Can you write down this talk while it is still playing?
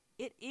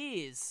It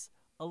is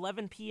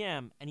 11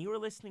 p.m., and you are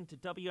listening to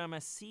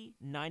WMSC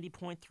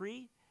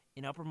 90.3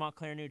 in Upper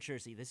Montclair, New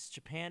Jersey. This is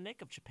Japan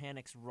Nick of Japan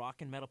Nick's Rock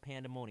and Metal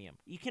Pandemonium.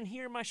 You can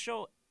hear my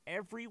show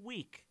every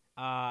week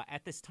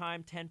at this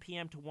time, 10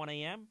 p.m. to 1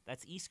 a.m.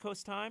 That's East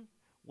Coast time.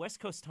 West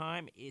Coast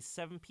time is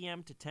 7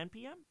 p.m. to 10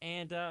 p.m.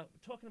 And we're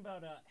talking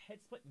about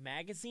Headsplit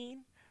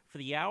Magazine for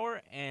the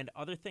hour and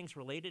other things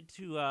related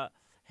to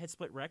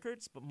Headsplit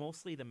Records, but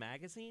mostly the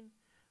magazine.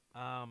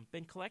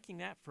 Been collecting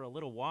that for a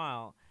little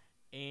while,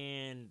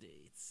 and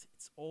it's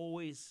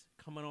always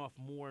coming off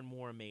more and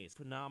more amazed.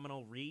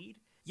 Phenomenal read.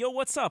 Yo,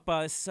 what's up?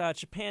 It's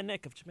Japan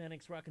Nick of Japan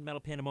Nick's Rock and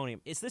Metal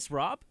Pandemonium. Is this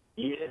Rob?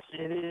 Yes,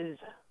 it is.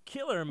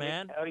 Killer,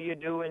 man. How you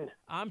doing?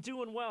 I'm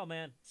doing well,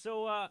 man.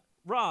 So,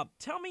 Rob,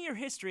 tell me your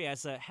history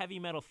as a heavy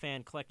metal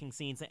fan collecting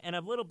zines and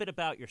a little bit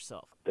about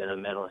yourself. Been a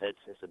metalhead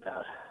since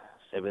about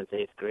 7th,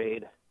 8th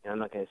grade. I'm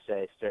not going to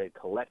say I started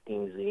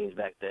collecting zines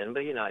back then,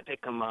 but, I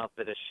pick them up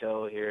at a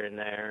show here and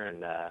there,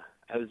 and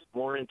I was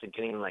more into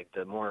getting,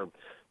 the more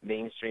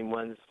mainstream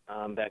ones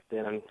back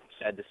then. I'm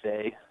sad to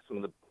say some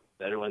of the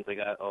better ones I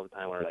got all the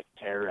time were,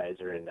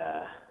 Terrorizer and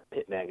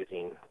Pit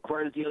Magazine. As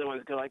far as the other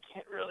ones go, I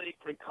can't really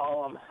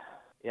recall them.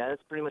 Yeah,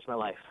 that's pretty much my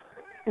life.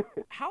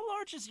 How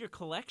large is your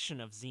collection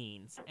of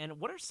zines,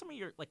 and what are some of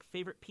your,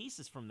 favorite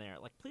pieces from there?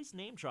 Please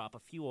name drop a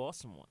few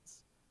awesome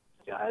ones.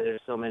 God, there's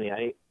so many.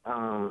 I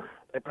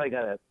probably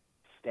got a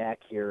stack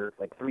here,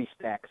 3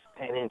 stacks,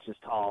 10 inches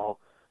tall.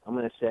 I'm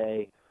going to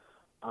say,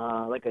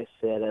 like I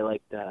said, I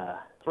liked, as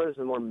far as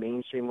the more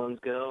mainstream ones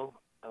go,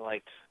 I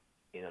liked,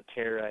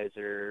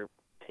 Terrorizer,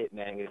 Pit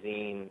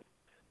Magazine.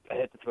 I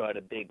had to throw out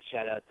a big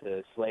shout-out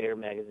to Slayer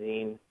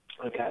Magazine.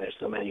 Oh, God, there's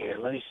so many here.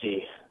 Let me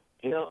see.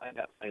 They're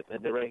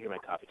right here in my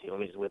coffee table.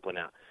 Let me just whip one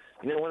out.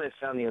 One I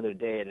found the other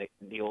day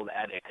in the old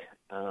attic,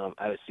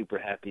 I was super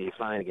happy to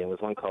find again, was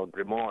one called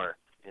Grimoire.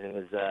 And it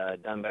was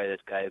done by this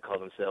guy who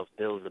called himself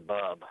Bill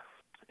Zabub.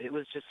 It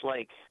was just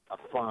a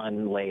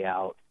fun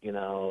layout, he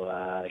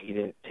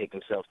didn't take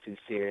himself too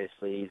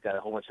seriously. He's got a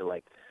whole bunch of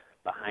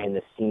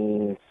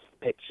behind-the-scenes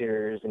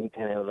pictures, and he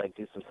kind of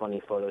do some funny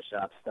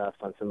Photoshop stuff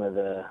on some of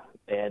the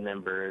band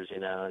members,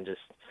 and just,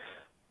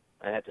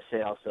 I have to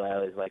say also I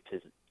always liked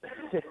his,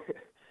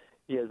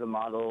 he has a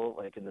model,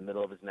 in the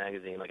middle of his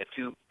magazine,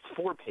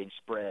 a 4-page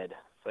spread.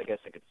 So I guess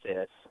I could say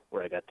that's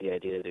where I got the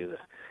idea to do the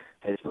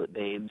Headsplit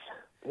Babes.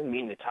 I didn't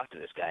mean to talk to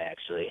this guy,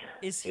 actually.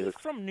 Is he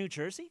from New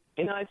Jersey?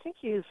 I think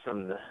he is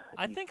from the...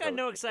 I think I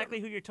know exactly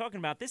who you're talking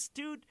about. This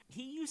dude,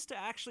 he used to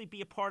actually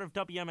be a part of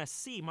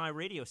WMSC, my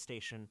radio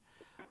station.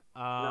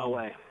 No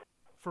way.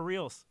 For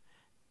reals.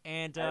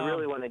 And I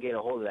really want to get a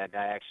hold of that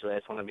guy, actually. I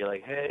just want to be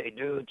like, hey,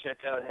 dude, check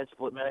out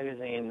Headsplit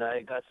Magazine.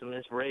 I got some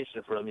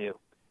inspiration from you.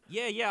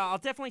 Yeah, I'll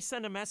definitely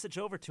send a message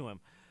over to him.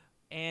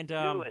 And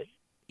do it.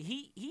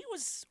 He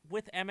was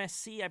with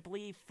MSC, I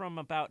believe, from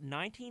about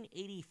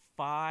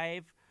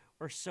 1985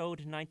 or so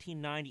to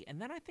 1990,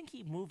 and then I think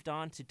he moved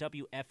on to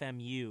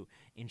WFMU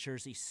in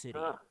Jersey City.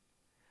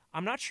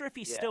 I'm not sure if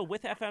he's still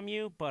with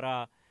FMU,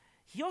 but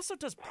he also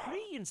does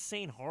pretty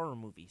insane horror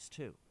movies,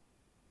 too.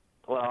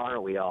 Well,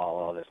 aren't we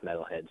all this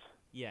metalheads?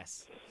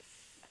 Yes.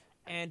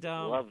 And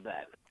love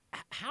that.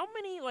 How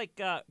many,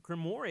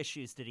 Grimoire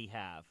issues did he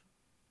have?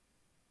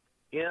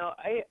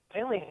 I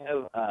only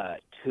have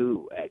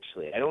 2,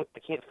 actually. I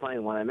can't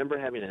find one. I remember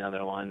having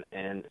another one,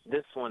 and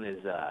this one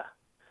is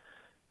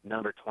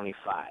number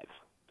 25.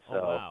 So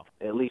wow.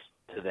 At least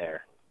to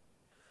there.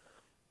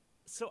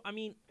 So,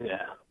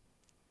 yeah.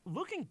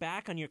 Looking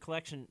back on your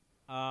collection,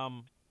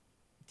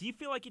 do you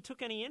feel like you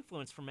took any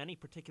influence from any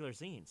particular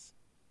zines?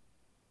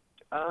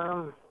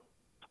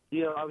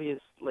 Obvious,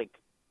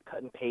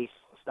 cut and paste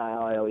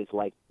style. I always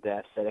liked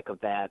the aesthetic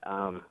of that.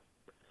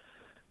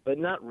 But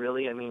not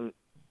really.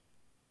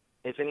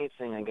 If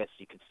anything, I guess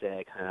you could say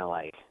I kind of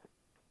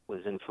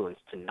was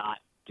influenced to not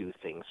do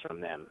things from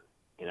them,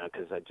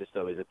 because I just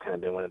always have kind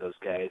of been one of those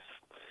guys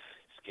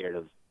scared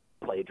of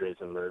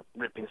plagiarism or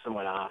ripping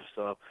someone off.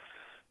 So,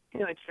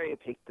 I try to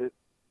take the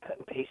cut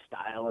and paste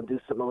style and do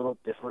something a little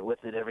different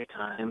with it every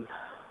time.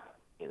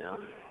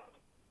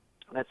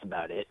 That's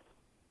about it.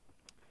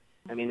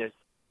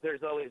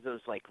 There's always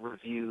those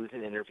reviews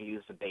and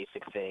interviews of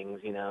basic things,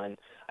 and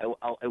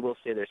I will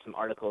say there's some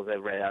articles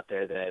I've read out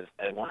there that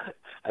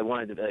I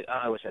wanted to be like, oh,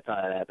 I wish I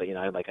thought of that, but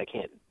I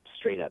can't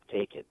straight up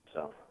take it.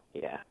 So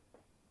yeah.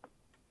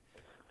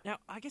 Now,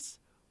 I guess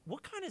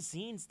what kind of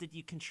zines did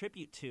you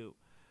contribute to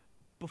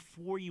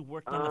before you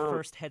worked on the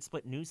first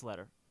Headsplit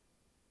newsletter?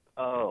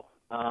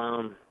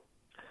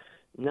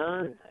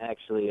 None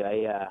actually.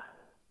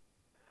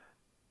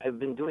 I've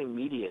been doing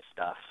media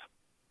stuff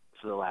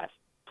for the last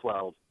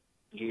 12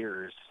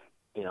 years,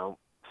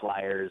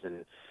 flyers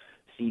and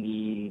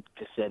CD,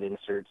 cassette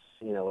inserts,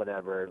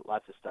 whatever,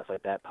 lots of stuff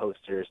like that,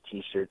 posters,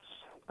 T-shirts.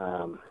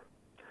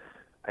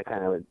 I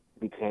kind of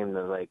became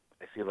I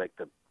feel like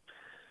the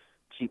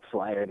cheap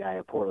flyer guy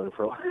in Portland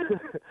for a while.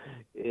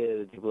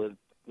 Yeah, people would,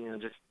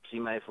 just see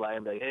my flyer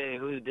and be like, hey,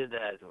 who did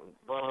that?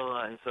 Blah, blah,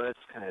 blah. And so that's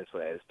kind of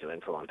what I was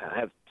doing for a long time. I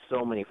have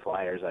so many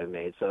flyers I've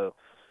made, so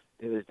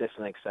it was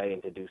definitely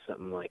exciting to do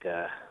something like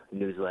a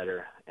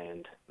newsletter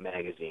and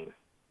magazine.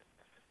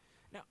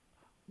 Now,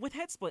 with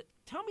Headsplit,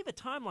 tell me the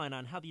timeline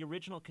on how the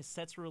original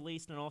cassettes were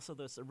released and also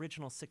those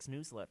original 6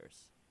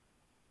 newsletters.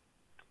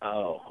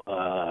 Well,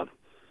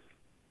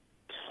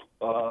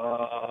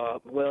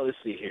 let's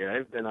see here.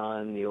 I've been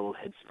on the old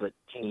Headsplit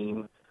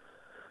team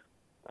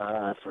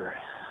for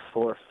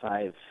 4 or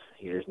 5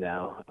 years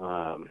now.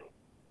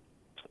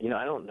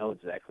 I don't know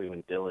exactly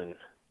when Dylan,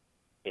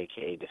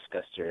 a.k.a.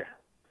 Disguster,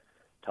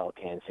 Tall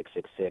Can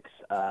 666,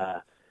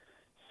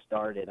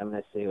 started. I'm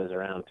going to say it was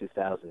around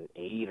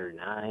 2008 or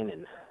 9,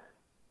 and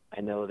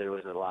I know there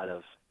was a lot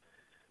of,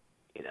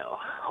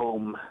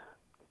 home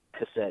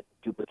cassette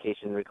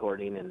duplication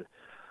recording and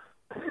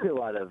a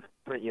lot of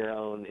print your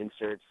own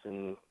inserts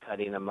and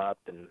cutting them up,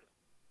 and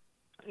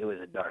it was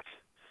a dark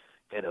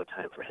ghetto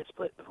time for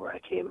Headsplit before I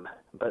came.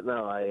 But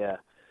no,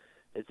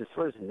 as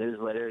far as the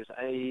newsletters,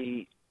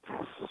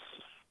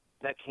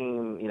 that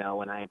came,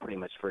 when I pretty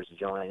much first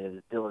joined. It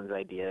was Dylan's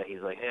idea.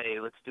 He's like, hey,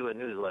 let's do a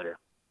newsletter.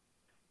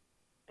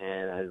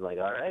 And I was like,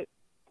 all right,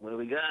 what do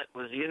we got?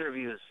 What's the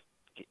interviews?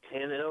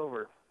 Hand it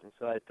over. And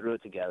so I threw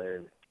it together.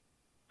 And,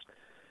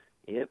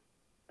 yep,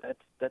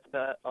 that's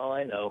about all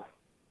I know.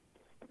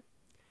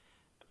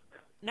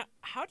 Now,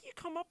 how do you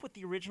come up with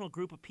the original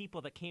group of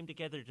people that came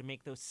together to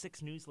make those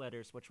 6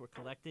 newsletters, which were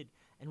collected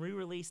and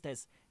re-released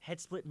as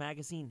Headsplit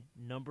Magazine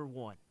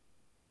 #1?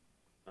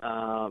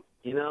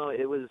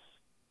 It was,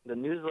 the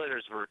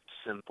newsletters were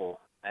simple.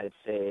 I'd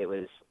say it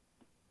was,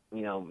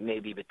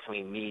 maybe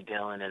between me,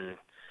 Dylan, and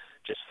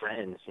just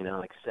friends,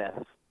 like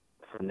Seth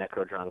from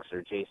Necrodrunks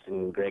or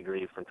Jason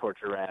Gregory from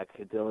Torture Rack.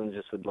 Dylan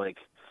just would,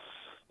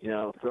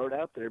 throw it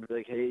out there, be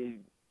like, hey,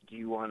 do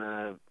you want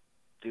to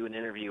do an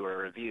interview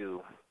or a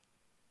review?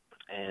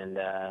 And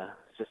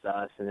it's just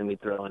us, and then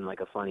we'd throw in,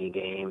 a funny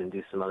game and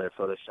do some other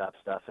Photoshop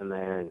stuff in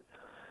there, and,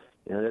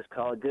 just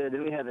call it good.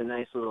 Then we had a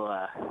nice little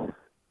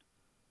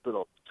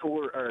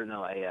tour,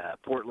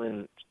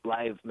 Portland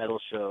live metal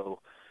show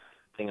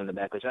thing in the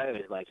back, which I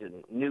always liked.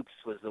 And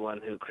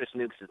Chris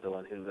Nukes is the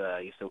one who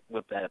used to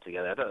whip that up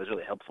together. I thought it was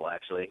really helpful,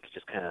 actually. You could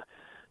just kind of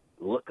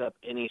look up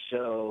any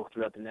show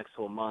throughout the next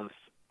whole month.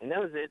 And that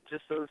was it,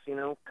 just those,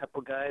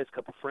 couple guys,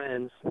 couple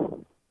friends.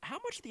 How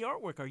much of the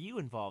artwork are you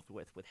involved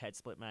with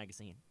Headsplit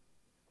Magazine?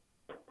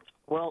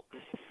 Well,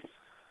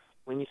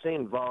 when you say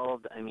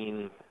involved, I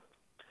mean,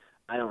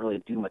 I don't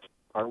really do much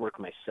artwork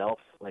myself.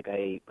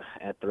 I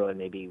throw in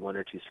maybe 1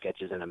 or 2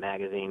 sketches in a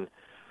magazine.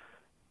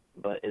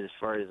 But as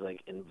far as,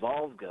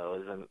 involved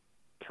goes, I'm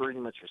pretty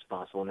much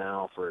responsible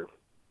now for,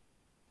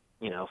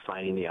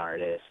 finding the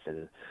artists.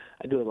 And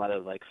I do a lot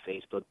of,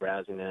 Facebook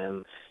browsing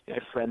them. I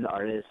friend the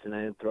artists, and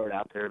I throw it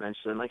out there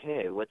eventually. I'm like,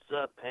 hey, what's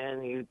up,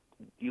 man?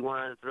 You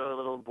want to throw a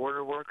little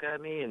border work at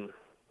me and,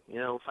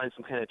 find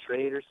some kind of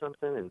trade or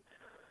something? And,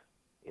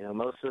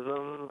 most of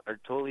them are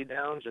totally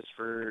down just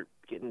for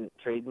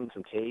trading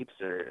some tapes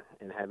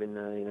and having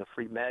the,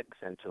 free mag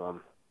sent to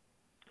them.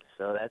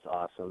 So that's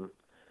awesome.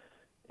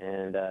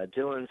 And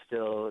Dylan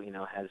still,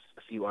 has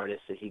a few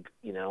artists that he,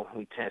 we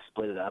kind of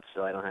split it up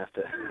so I don't have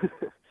to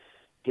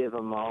give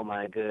him all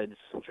my goods,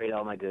 trade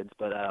all my goods.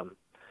 But, I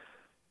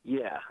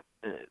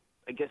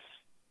guess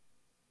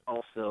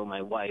also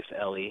my wife,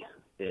 Ellie,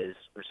 is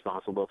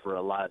responsible for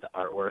a lot of the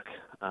artwork.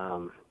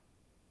 Her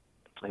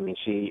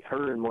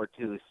and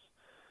Mortus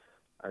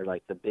are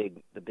the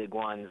big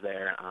ones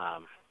there.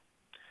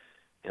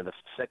 The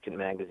second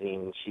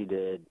magazine, she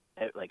did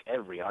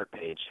every art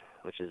page,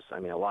 which is, a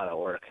lot of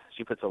work.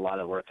 She puts a lot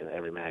of work into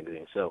every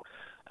magazine, so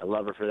I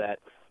love her for that.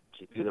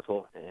 She's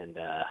beautiful, and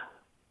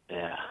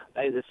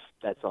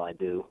that's all I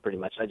do pretty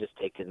much. I just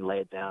take it and lay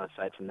it down.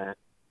 Aside from that,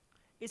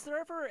 is there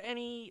ever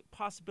any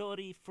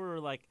possibility for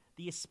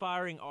the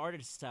aspiring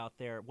artists out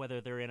there, whether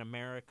they're in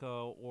America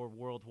or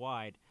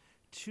worldwide,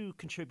 to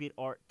contribute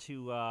art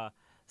to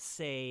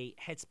say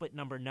Headsplit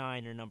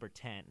 #9 or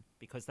 #10,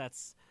 because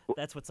that's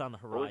what's on the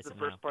horizon now? What was the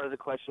first part of the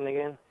question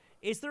again?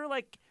 Is there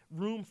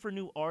room for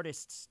new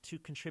artists to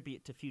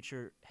contribute to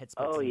future Headsplit?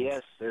 Oh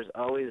yes, there's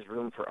always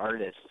room for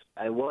artists.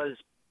 I will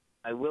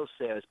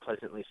say I was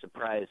pleasantly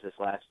surprised this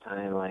last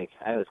time. I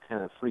was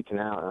kind of freaking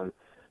out on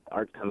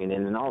art coming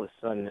in, and all of a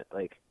sudden,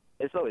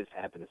 this always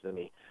happens to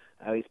me.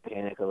 I always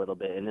panic a little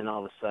bit, and then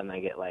all of a sudden I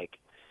get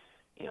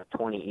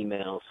 20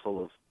 emails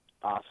full of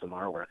awesome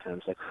artwork, and I'm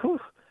just like, whew.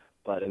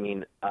 But I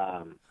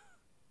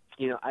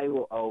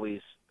will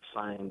always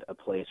find a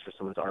place for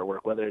someone's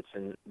artwork, whether it's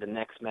in the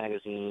next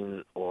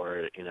magazine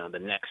or the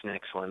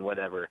next one,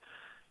 whatever.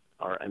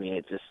 Or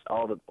it's just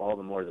all the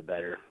more the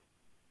better.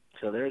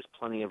 So there's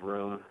plenty of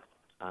room.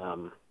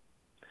 A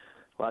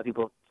lot of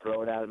people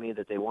throw it out at me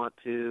that they want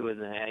to,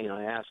 and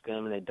I ask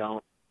them and they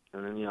don't,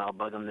 and then I'll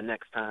bug them the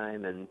next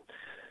time and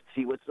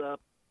see what's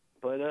up.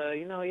 But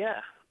I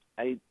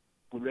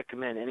would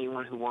recommend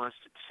anyone who wants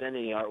to send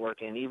any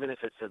artwork in, even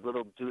if it's a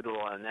little doodle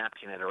on a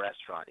napkin at a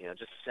restaurant,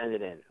 just send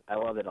it in. I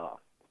love it all.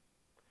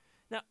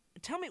 Now,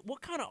 tell me,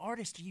 what kind of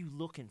artist are you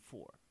looking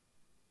for?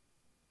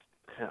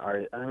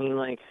 Art.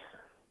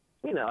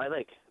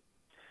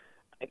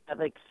 I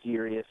like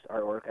serious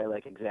artwork. I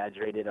like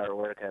exaggerated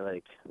artwork. I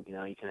like, you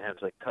can have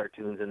like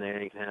cartoons in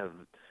there. You can have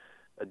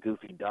a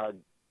goofy dog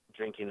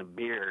drinking a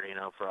beer,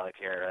 for all I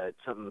care. It's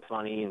something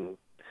funny and,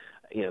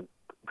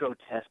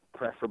 grotesque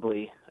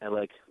preferably. I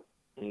like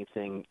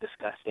anything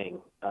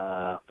disgusting.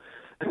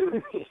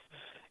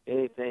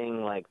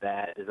 Anything like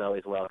that is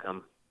always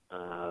welcome.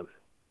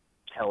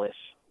 Hellish,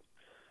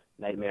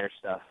 nightmare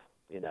stuff,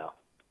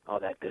 all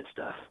that good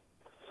stuff.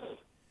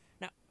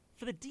 Now,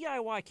 for the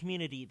DIY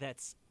community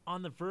that's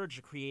on the verge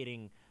of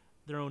creating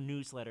their own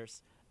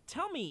newsletters,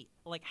 tell me,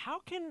 how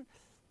can,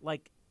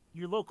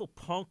 your local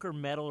punk or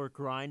metal or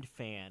grind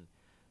fan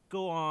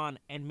go on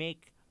and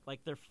make,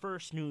 their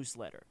first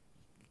newsletter?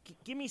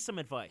 Give me some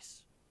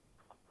advice.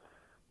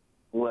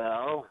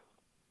 Well,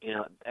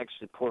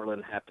 actually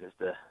Portland happens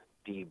to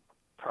be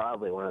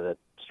probably one of the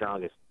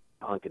strongest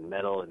punk and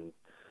metal and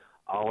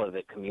all of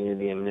it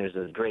community. I mean, there's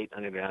a great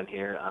underground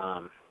here.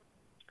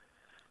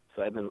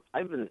 So I've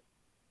been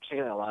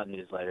checking out a lot of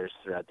newsletters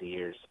throughout the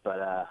years, but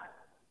as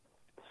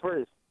far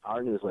as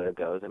our newsletter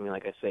goes, I mean,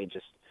 like I say,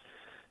 just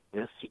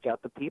seek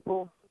out the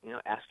people.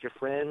 Ask your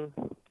friend.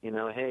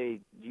 Hey,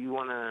 do you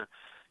want to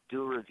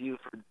do a review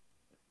for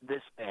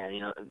this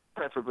band?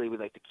 Preferably we'd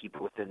like to keep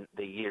it within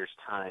the year's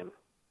time.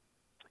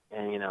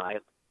 And I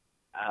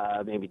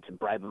maybe to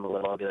bribe them a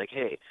little, I'll be like,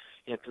 hey,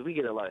 because we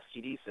get a lot of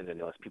CDs sent in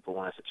to us. People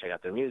want us to check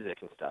out their music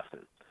and stuff,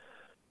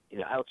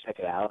 and I'll check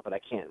it out, but I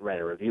can't write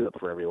a review up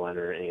for everyone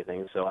or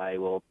anything. So I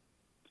will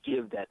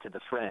give that to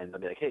the friend.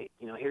 I'll be like, hey,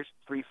 here's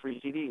 3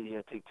 free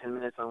CDs. Take 10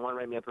 minutes on one,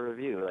 write me up a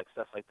review, or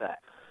stuff like that.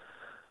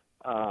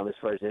 As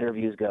far as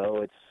interviews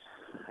go,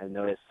 I've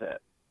noticed that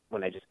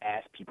when I just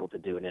ask people to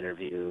do an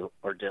interview,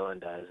 or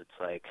Dylan does, it's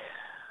like,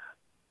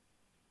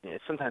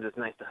 sometimes it's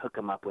nice to hook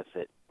them up with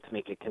it to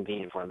make it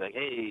convenient for them. Like,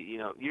 hey,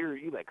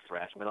 you like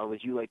thrash metal.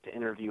 Would you like to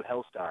interview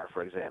Hellstar,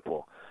 for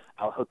example?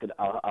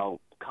 I'll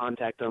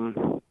contact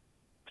them,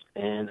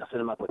 and I'll set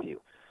them up with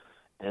you.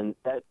 And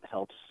that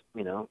helps,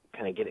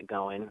 kind of get it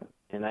going.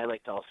 And I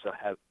like to also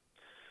have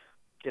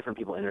different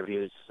people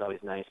interviews. It's always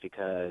nice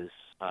because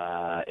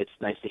it's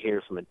nice to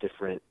hear from a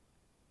different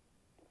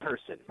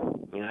person.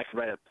 I could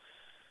write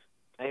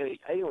I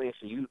don't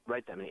actually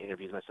write that many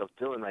interviews myself.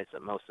 Dylan writes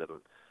up most of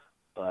them.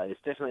 But it's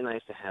definitely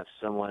nice to have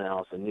someone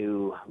else, a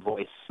new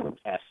voice,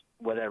 ask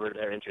whatever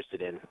they're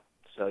interested in.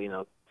 So,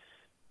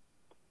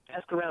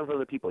 ask around for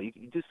other people. You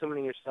can do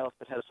something yourself,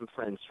 but have some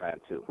friends try them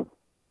too.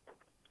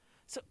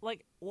 So,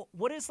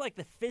 what is,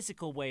 the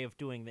physical way of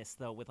doing this,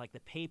 though, with, the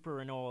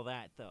paper and all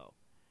that, though?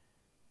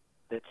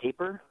 The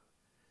taper?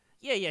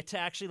 Yeah, to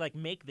actually,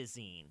 make the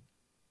zine.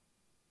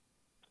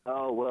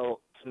 Oh, well,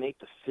 to make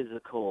the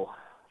physical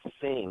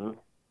thing,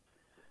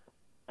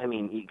 I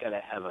mean, you got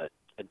to have a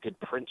good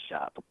print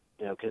shop.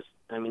 Because,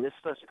 this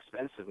stuff's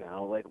expensive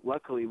now.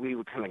 Luckily, we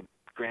were kind of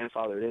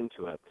grandfathered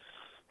into a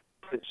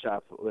print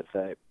shop with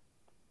a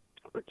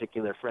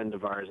particular friend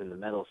of ours in the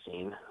metal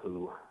scene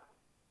who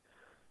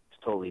is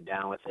totally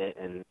down with it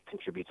and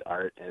contributes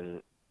art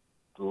and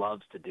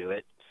loves to do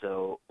it.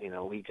 So,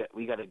 we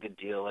got a good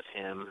deal with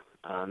him.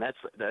 That's,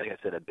 like I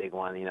said, a big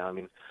one.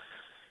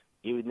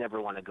 You would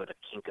never want to go to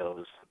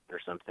Kinko's or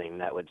something.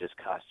 That would just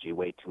cost you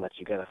way too much.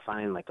 You got to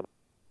find, a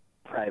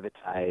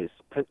privatized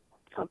print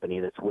company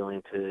that's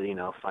willing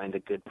to, find a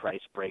good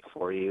price break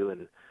for you.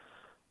 And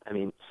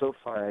so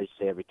far I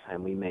say every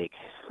time we make,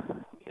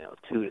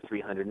 200 to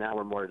 300. Now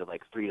we're more to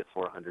 300 to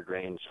 400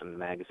 range from the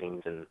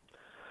magazines. And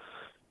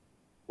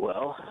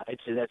well, I'd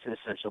say that's an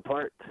essential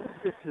part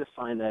to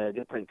find a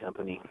good print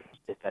company,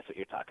 if that's what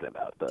you're talking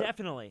about. But,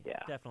 definitely. Yeah.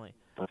 Definitely.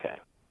 Okay.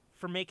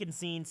 For making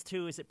zines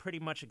too, is it pretty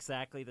much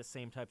exactly the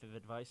same type of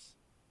advice?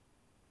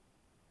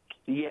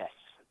 Yes.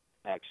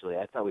 Actually,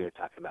 I thought we were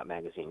talking about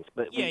magazines,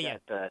 but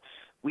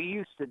we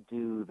used to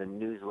do the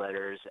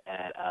newsletters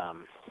at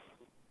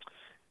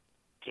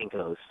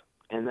Kinko's,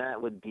 and that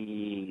would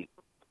be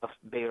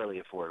barely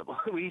affordable.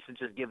 We used to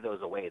just give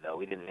those away, though.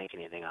 We didn't make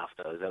anything off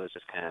those. That was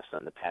just kind of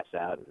something to pass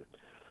out, and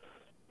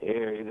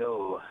here you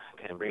go,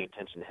 kind of bring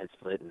attention to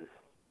Headsplit and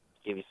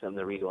give you something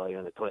to read while you're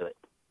on the toilet.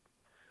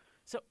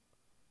 So,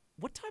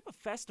 what type of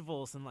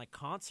festivals and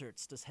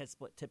concerts does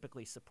Headsplit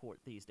typically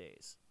support these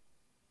days?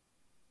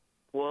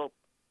 Well,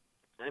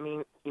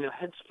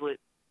 Headsplit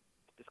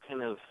is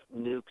kind of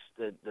Nukes.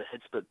 The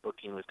Headsplit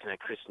booking was kind of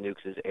Chris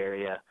Nukes'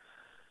 area.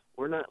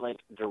 We're not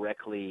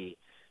directly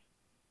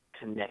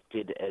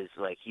connected as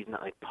he's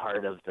not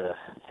part of the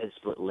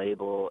Headsplit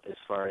label as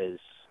far as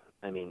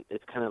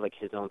it's kind of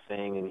his own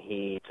thing, and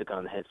he took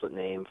on the Headsplit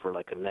name for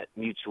a net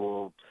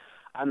mutual.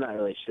 I'm not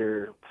really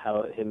sure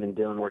how him and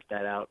Dylan worked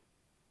that out.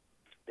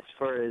 As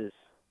far as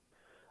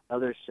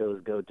other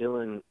shows go,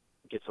 Dylan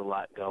gets a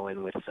lot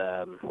going with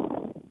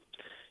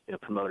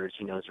promoters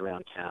he knows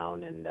around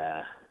town, and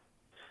I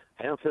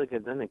don't feel like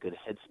I've done a good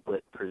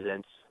Headsplit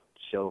Presents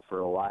show for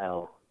a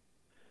while.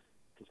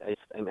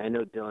 I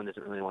know Dylan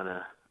doesn't really want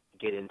to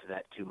get into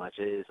that too much.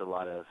 It is a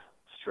lot of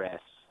stress.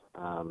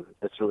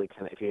 That's really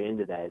kind of, if you're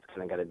into that, it's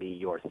kind of got to be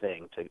your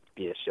thing to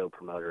be a show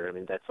promoter.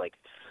 That's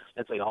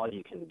all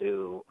you can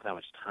do with how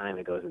much time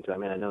it goes into.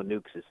 I know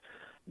Nukes is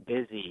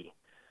busy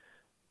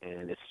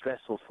and it's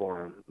stressful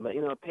for him. But,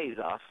 you know, it pays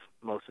off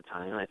most of the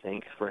time, I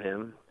think, for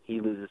him.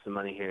 He loses some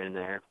money here and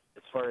there.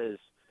 As far as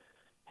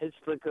Head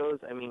Split goes,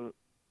 I mean,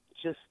 it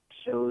just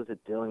shows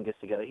that Dylan gets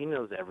together. He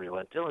knows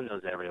everyone. Dylan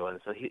knows everyone,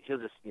 so he'll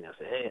just, you know,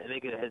 say, hey,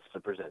 make it a Head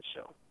Split Presents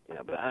show. You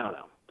know, but I don't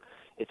know.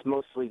 It's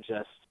mostly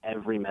just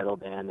every metal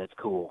band that's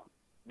cool.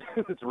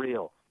 It's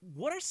real.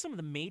 What are some of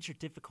the major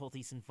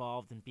difficulties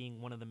involved in being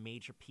one of the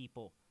major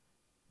people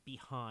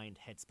behind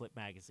Head Split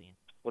Magazine?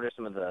 What are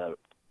some of the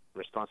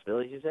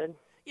responsibilities you said?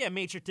 Yeah,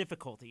 major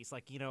difficulties.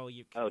 Like, you know,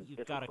 you've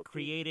got to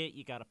create it,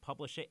 you got to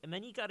publish it, and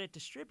then you got to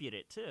distribute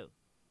it, too.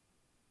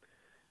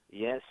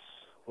 Yes.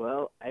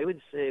 Well, I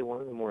would say one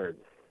of the more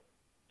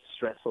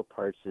stressful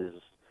parts is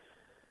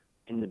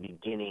in the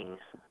beginning,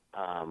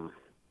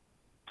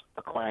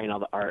 acquiring all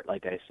the art,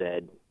 like I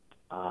said,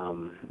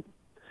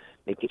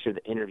 making sure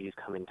the interviews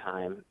come in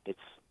time. It's,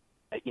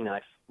 you know,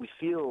 we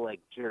feel like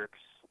jerks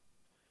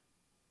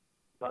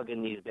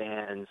bugging these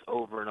bands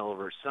over and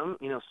over. Some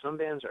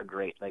bands are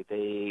great. Like,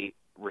 they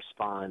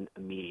respond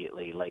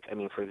immediately. Like, I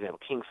mean, for example,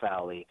 King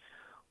Fowley,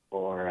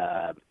 or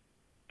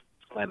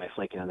why am I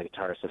flanking on the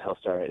guitarist of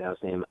Hellstar right now,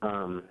 his name?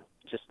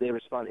 Just they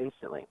respond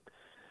instantly.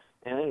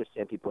 And I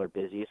understand people are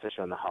busy,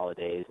 especially on the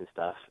holidays and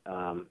stuff.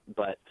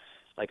 But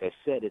like I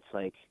said, it's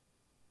like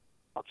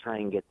I'll try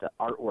and get the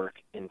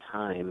artwork in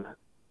time,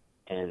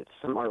 and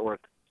some artwork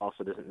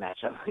also doesn't match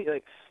up.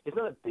 Like, it's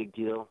not a big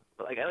deal,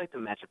 but like I like to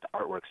match up the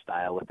artwork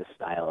style with the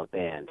style of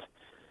band.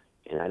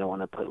 And I don't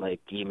want to put like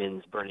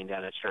demons burning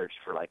down a church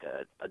for like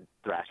a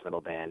thrash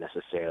metal band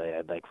necessarily.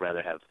 I'd like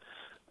rather have,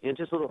 you know,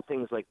 just little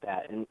things like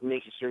that, and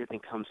making sure everything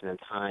comes in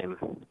time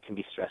can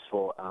be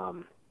stressful.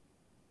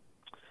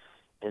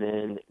 And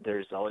then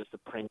there's always the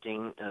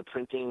printing.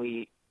 Printing,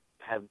 we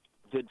have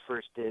good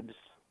first dibs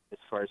as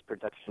far as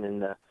production in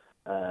the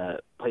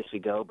place we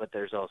go, but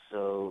there's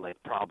also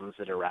like problems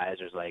that arise.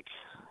 There's like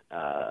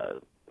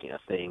you know,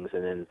 things,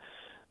 and then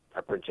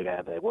our printer guy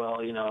will be like,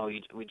 well, you know,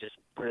 we just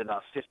printed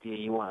off 50,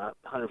 you want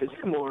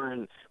 150 more,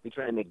 and we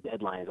try to make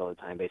deadlines all the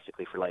time,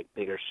 basically, for like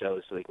bigger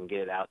shows so we can get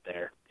it out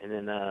there. And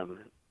then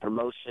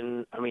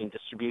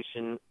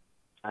distribution.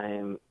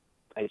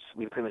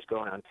 We pretty much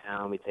go around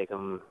town. We take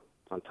them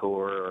on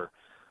tour or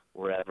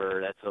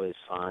wherever. That's always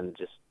fun,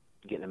 just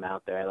getting them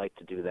out there. I like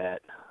to do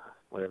that,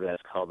 whatever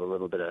that's called, a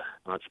little bit of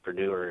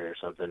entrepreneur or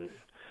something.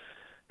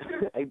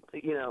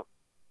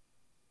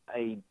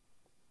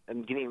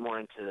 I'm getting more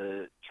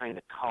into trying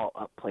to call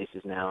up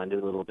places now and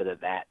do a little bit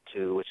of that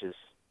too, which is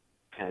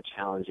kind of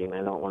challenging.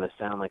 I don't want to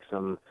sound like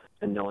some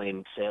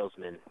annoying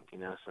salesman, you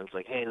know. So it's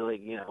like, hey,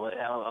 like, you know,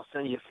 I'll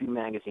send you a few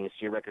magazines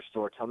to your record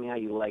store. Tell me how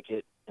you like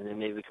it, and then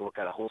maybe we can work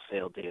out a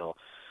wholesale deal.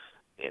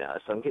 You know,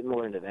 so I'm getting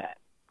more into that.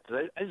 So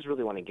I just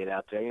really want to get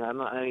out there. You know,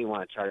 I don't even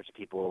want to charge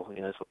people.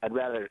 You know, so I'd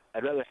rather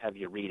have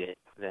you read it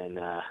than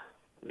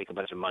make a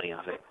bunch of money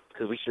off it,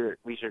 because we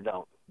sure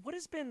don't. What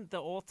has been the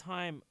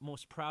all-time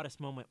most proudest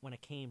moment when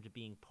it came to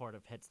being part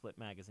of Head Split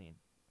Magazine?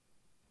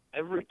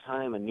 Every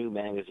time a new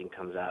magazine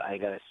comes out, I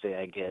gotta say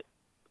I get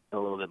a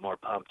little bit more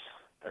pumped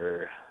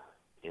or,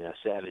 you know,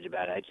 savage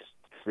about it. I just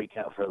freak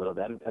out for a little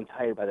bit. I'm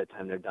tired by the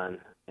time they're done,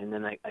 and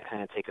then I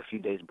kind of take a few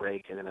days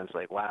break, and then I'm just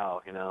like,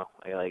 wow, you know,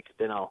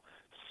 then I'll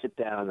sit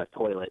down on the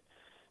toilet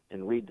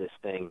and read this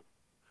thing,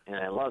 and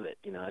I love it.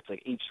 You know, it's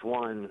like each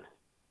one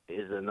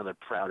is another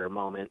prouder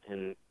moment,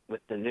 and with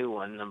the new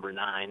one, number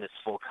 9, it's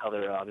full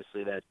color.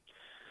 Obviously, that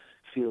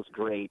feels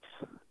great.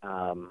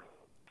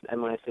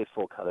 And when I say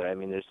full color, I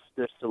mean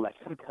there's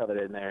selective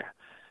color in there.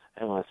 I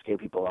don't want to scare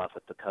people off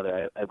with the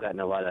color. I've gotten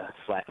a lot of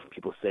flack from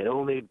people saying,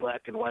 "Only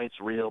black and white's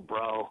real,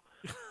 bro."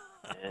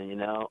 And you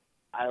know,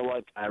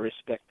 I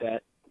respect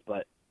that,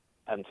 but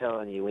I'm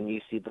telling you, when you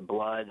see the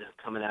blood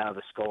coming out of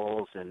the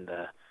skulls and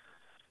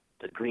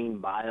the green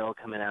bile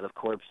coming out of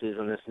corpses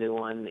on this new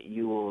one,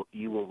 you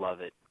will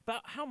love it.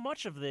 About how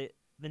much of the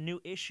new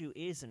issue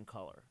is in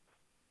color?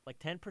 Like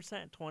 10%,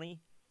 20%?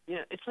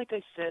 Yeah, it's like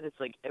I said, it's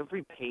like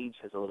every page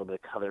has a little bit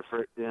of color.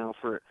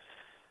 For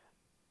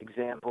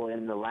example,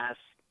 in the last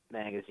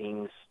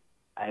magazines,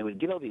 I would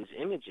get all these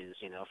images,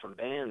 you know, from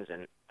bands,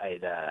 and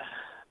I'd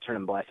turn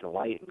them black and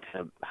white and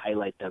kind of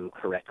highlight them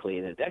correctly.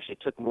 And it actually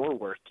took more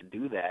work to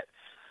do that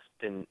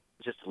than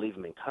just to leave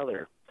them in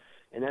color.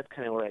 And that's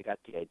kind of where I got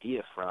the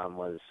idea from,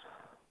 was,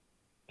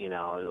 you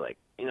know, like,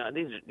 you know,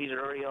 these are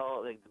already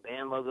all, like, the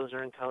band logos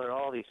are in color,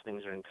 all these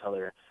things are in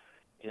color.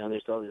 You know,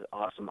 there's all this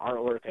awesome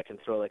artwork I can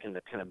throw, like, in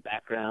the kind of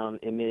background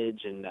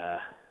image, and I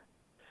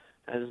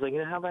was like, you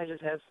know, how about I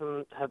just have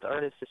the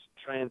artist just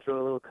try and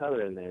throw a little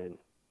color in there? And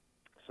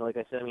so, like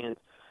I said, I mean,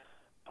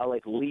 I'll,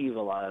 like, leave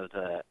a lot of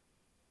the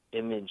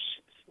image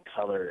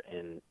color,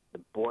 and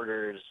the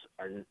borders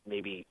are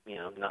maybe, you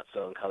know, not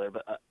so in color,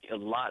 but a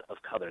lot of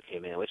color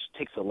came in, which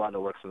takes a lot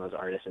of work from those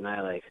artists, and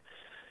I, like,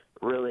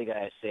 really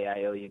gotta say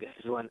I owe you guys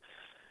one.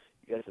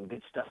 You got some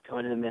good stuff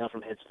coming in the mail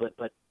from Head Split,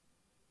 but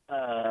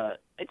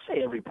I'd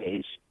say every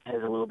page has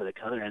a little bit of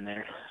color in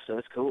there, so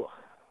it's cool.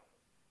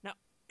 Now,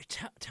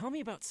 tell me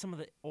about some of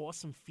the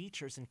awesome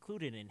features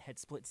included in Head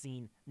Split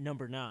Zine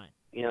number 9.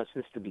 You know,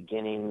 since the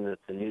beginning of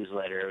the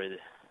newsletter,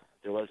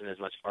 there wasn't as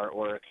much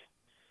artwork,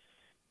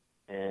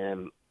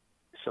 and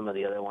some of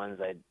the other ones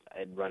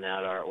I'd run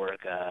out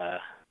artwork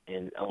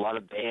in a lot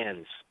of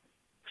bands.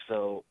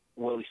 So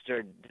what we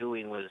started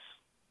doing was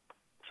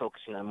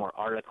focusing on more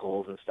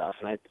articles and stuff,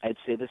 and I'd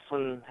say this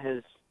one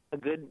has a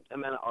good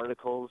amount of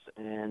articles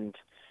and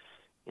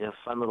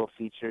fun little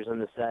features on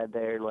the side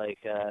there, like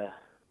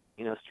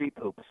street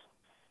poops.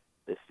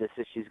 This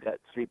issue's got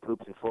street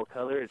poops in full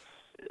color. It's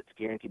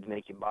guaranteed to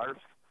make you barf.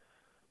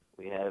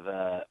 We have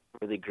a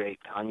really great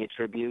Kanye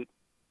tribute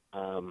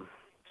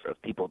for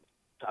people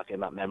talking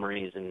about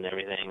memories and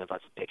everything, with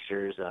lots of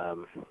pictures.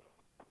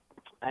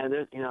 And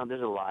there's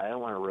a lot. I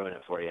don't want to ruin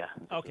it for you.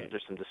 Okay.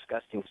 There's some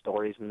disgusting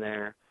stories in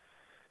there.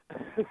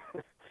 It's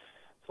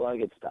a lot of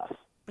good stuff.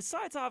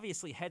 Besides,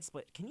 obviously,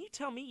 Headsplit, can you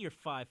tell me your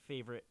 5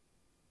 favorite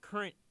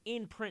current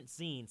in-print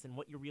zines and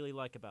what you really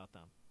like about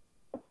them?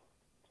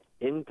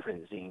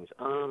 In-print zines?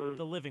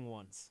 The living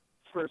ones.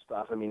 First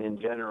off, in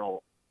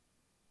general,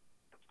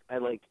 I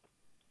like,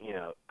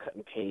 cut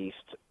and paste.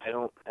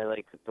 I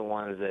like the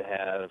ones that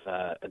have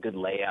a good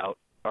layout,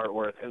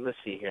 artwork. And let's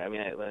see here. Let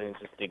me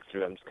just dig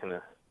through. I'm just kind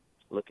of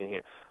looking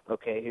here.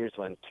 Okay, here's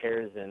one.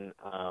 Terrazin.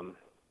 I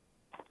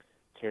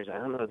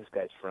don't know where this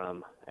guy's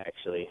from,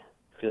 actually.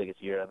 I feel like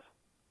it's Europe,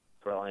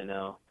 for all I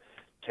know.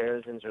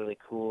 Terrazin's really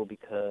cool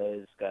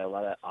because it's got a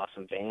lot of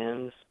awesome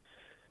bands.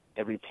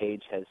 Every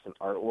page has some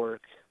artwork.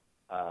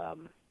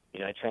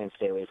 I try and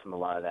stay away from a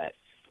lot of that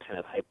kind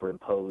of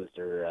hyperimposed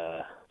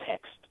or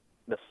text,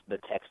 the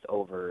text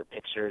over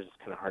pictures. It's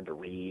kind of hard to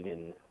read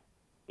and,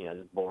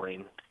 just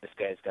boring. This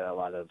guy's got a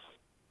lot of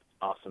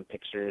awesome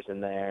pictures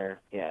in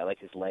there. Yeah, I like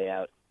his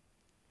layout.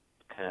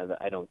 Kind of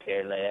the I don't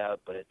care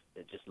layout, but it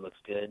just looks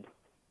good.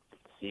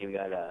 See, we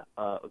got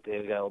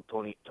old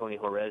Tony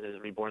Jorez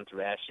is Reborn from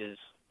Ashes.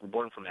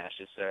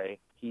 Sorry,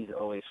 he's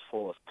always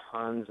full of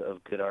tons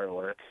of good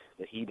artwork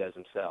that he does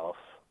himself.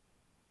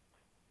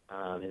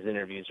 His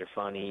interviews are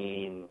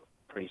funny and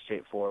pretty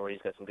straightforward.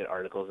 He's got some good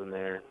articles in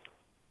there.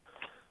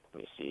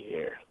 Let me see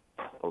here.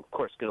 Well, of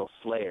course, good old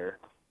Slayer.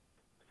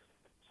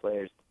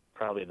 Slayer's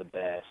probably the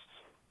best.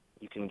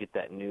 You can get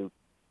that new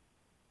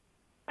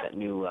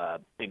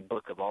big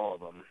book of all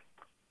of them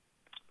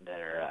that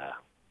are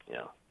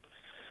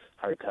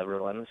hardcover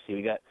one. Let's see,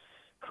 we got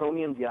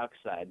Chromium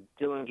Dioxide.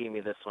 Dylan gave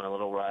me this one a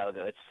little while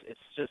ago. It's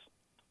just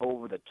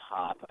over the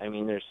top.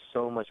 There's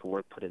so much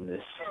work put in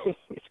this.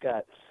 It's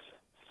got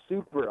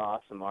super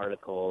awesome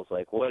articles,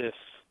 like what if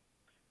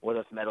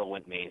metal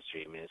went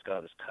mainstream? It's got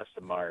all this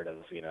custom art of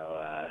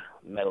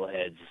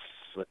metalheads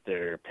with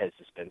their Pez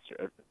dispenser,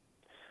 or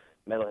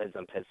metalheads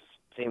on Pez,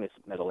 famous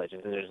metal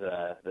legends. And there's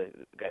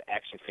got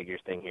action figures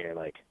thing here,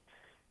 like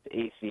the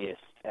Atheist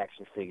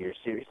action figure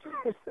series.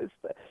 It's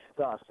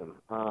awesome.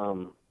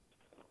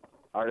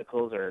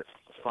 Articles are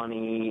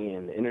funny,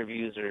 and the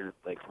interviews are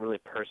like really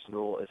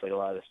personal. It's like a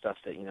lot of the stuff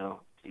that you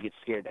get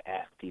scared to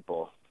ask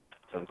people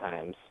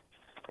sometimes,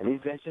 and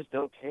these guys just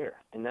don't care,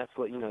 and that's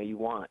what you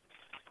want.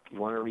 You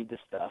want to read the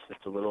stuff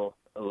that's a little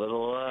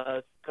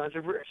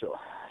controversial,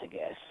 I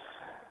guess.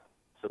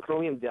 So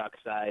Chromium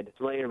Dioxide,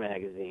 Slayer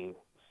magazine.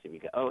 Let's see, we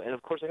got. Oh, and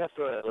of course I got to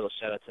throw a little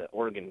shout out to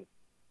Oregon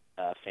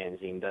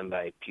fanzine done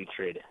by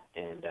Putrid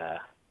and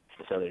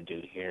this other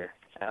dude here.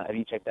 Have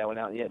you checked that one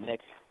out yet,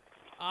 Nick?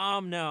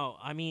 No.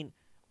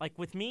 Like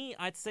with me,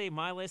 I'd say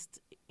my list,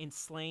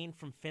 Enslaved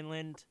from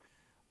Finland.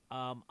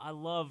 I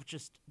love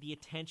just the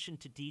attention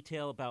to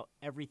detail about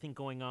everything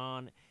going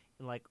on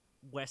in like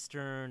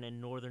Western and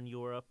Northern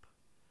Europe.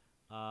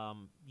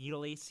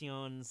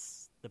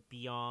 Mutilations, The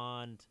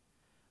Beyond.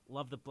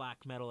 Love the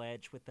black metal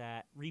edge with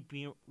that.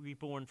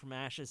 Reborn from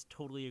Ashes,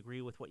 totally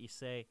agree with what you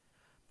say.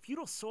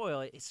 Feudal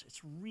Soil,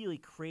 it's really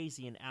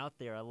crazy and out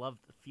there. I love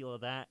the feel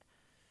of that.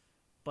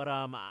 But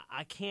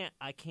I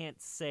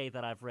can't say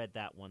that I've read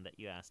that one that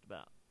you asked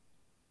about.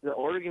 The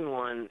Oregon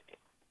one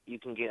you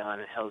can get on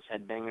Hell's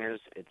Headbangers.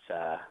 It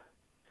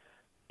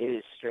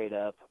is straight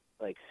up,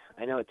 like,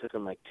 I know it took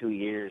them like 2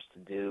 years to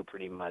do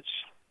pretty much,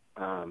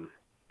 because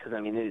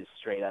it is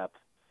straight up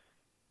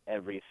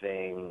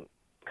everything,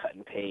 cut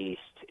and paste.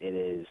 It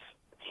is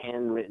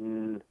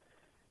handwritten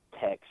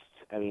text.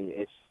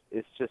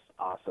 It's just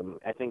awesome.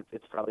 I think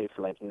it's probably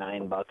for like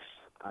 $9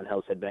 on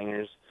Hell's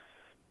Headbangers.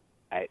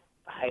 I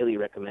highly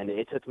recommend it.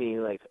 It took me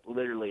like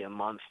literally a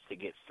month to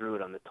get through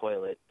it on the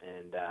toilet,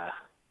 and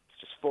it's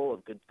just full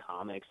of good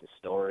comics and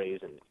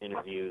stories and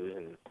interviews,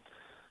 and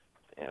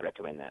I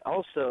recommend that.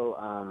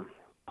 Also,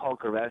 Paul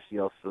Carvesi,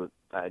 also,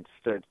 I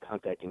started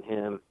contacting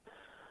him,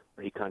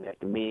 or he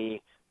contacted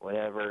me,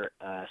 whatever,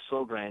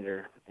 Slow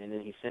Grinder, and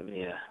then he sent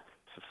me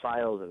some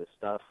files of his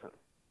stuff.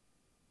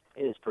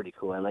 It is pretty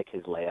cool. I like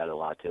his layout a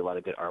lot, too. A lot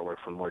of good artwork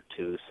from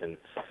Mortus, and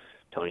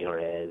Tony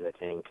Jorez, I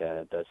think,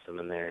 does some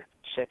in there.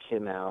 Check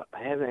him out.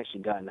 I haven't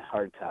actually gotten a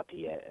hard copy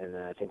yet, and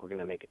I think we're going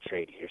to make a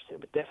trade here soon,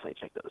 but definitely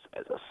check those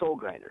as a Soul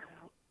Grinder.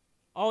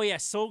 Oh, yeah,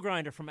 Soul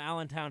Grinder from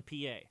Allentown,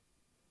 PA.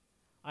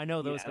 I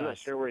know those guys. I'm not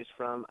sure where he's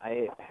from.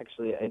 I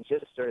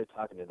just started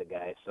talking to the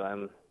guy, so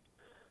I'm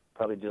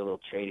probably do a little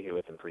trade here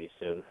with him pretty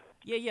soon.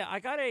 Yeah, I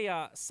got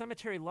a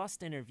Cemetery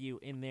Lust interview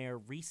in there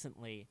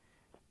recently,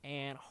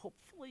 and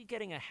hopefully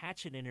getting a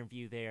Hatchet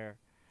interview there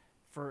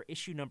for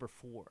issue number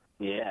 4.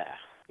 Yeah.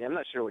 Yeah, I'm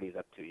not sure what he's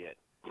up to yet.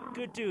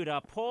 Good dude.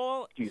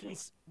 Paul, Excuse me.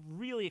 he's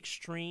really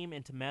extreme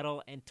into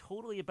metal and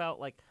totally about,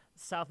 like,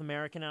 South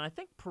American and I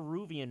think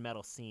Peruvian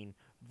metal scene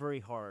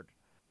very hard.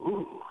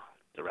 Ooh,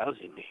 it's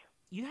arousing me.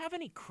 You have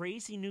any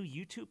crazy new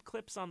YouTube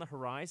clips on the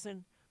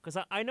horizon? Because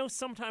I know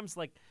sometimes,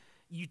 like,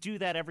 you do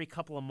that every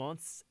couple of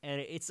months, and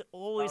it's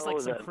always,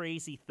 like, some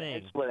crazy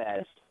thing. Head split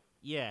ads.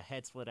 Yeah,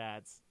 head split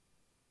ads.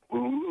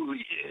 Ooh,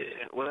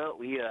 yeah. Well,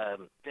 we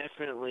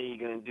definitely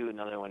going to do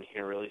another one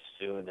here really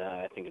soon,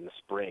 I think in the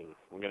spring.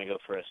 We're going to go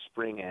for a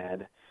spring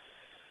ad.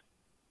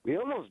 We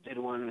almost did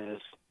one that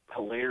was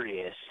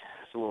hilarious.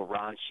 It's a little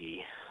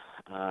raunchy.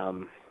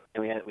 And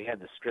we had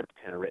the script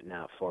kind of written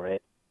out for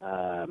it.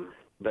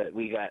 But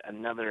we got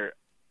another,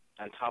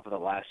 on top of the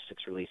last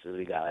 6 releases,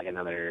 we got like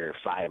another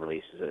 5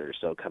 releases or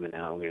so coming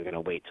out. We're going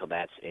to wait till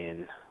that's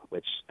in,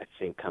 which I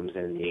think comes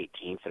in the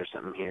 18th or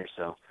something here.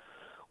 So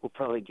we'll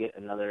probably get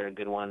another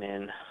good one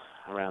in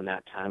around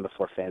that time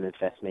before Fandom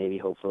Fest, maybe,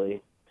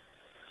 hopefully.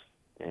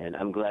 And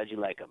I'm glad you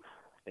like them.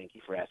 Thank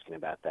you for asking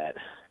about that.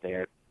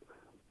 They're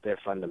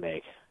fun to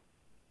make.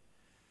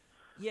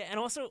 Yeah, and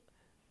also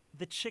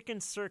the Chicken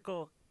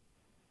Circle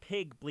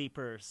pig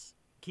bleepers.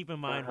 Keep in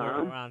mind we're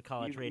on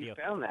college radio. You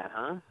found that,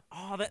 huh?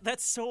 Oh,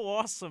 that's so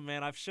awesome,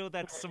 man. I've showed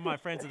that to some of my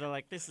friends, and they're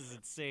like, this is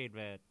insane,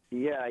 man.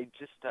 Yeah, I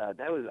just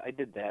I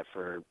did that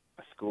for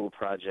a school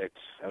project.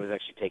 I was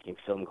actually taking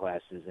film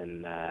classes,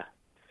 and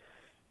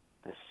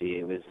let's see,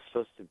 it was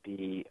supposed to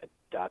be a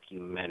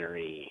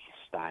documentary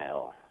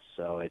style.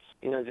 So it's,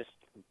 just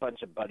a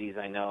bunch of buddies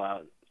I know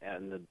out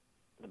in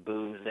the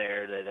boons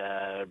there that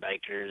are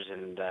bikers,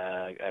 and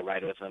I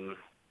ride with them,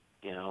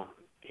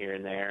 here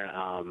and there.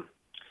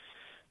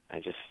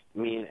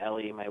 Me and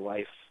Ellie, my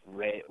wife,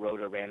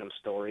 wrote a random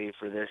story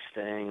for this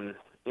thing.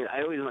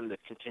 I always wanted to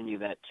continue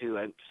that too.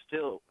 I'm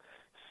still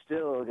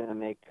going to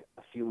make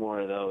a few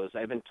more of those.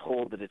 I've been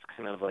told that it's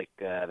kind of like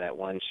that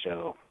one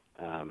show.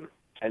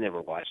 I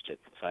never watched it,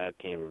 so I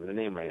can't remember the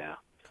name right now.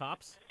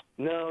 Cops?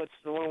 No, it's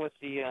the one with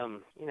the,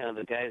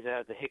 the guys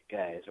out, the hick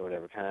guys or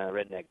whatever, kind of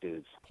redneck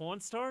dudes. Porn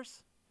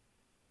stars?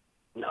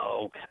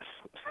 No.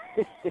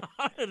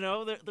 I don't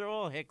know. They're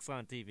all hicks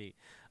on TV.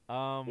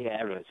 Yeah,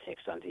 everyone's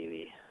hicks on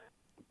TV.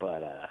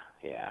 But,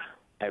 yeah,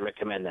 I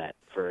recommend that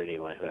for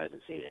anyone who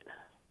hasn't seen it.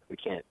 We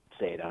can't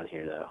say it on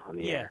here, though, on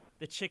the air. Yeah,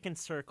 the Chicken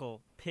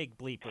Circle pig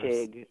bleepers.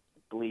 Pig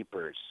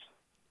bleepers.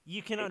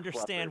 You can Pig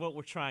understand fluffers. what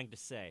we're trying to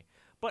say.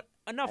 But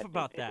enough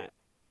about that.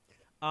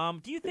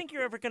 Do you think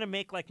you're ever going to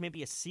make, like,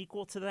 maybe a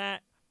sequel to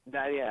that?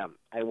 Yeah,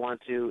 I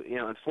want to.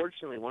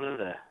 Unfortunately, one of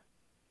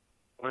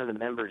the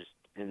members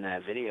in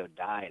that video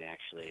died,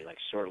 actually, like,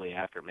 shortly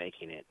after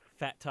making it.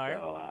 Fat Tire?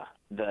 So,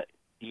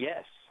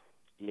 yes.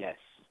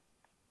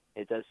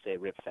 It does say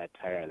Rip Fat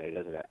Tire there,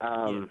 doesn't it?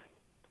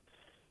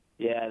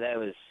 Yeah, that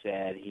was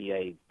sad.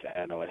 I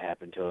don't know what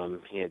happened to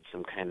him. He had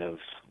some kind of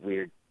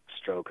weird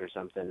stroke or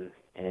something.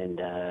 And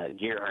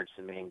Gerhardt's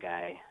the main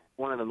guy.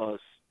 One of the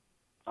most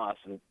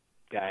awesome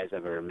guys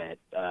I've ever met.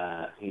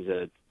 He's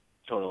a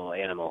total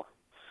animal.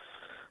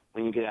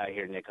 When you get out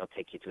here, Nick, I'll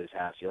take you to his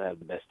house. You'll have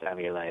the best time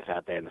of your life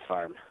out there in the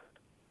farm.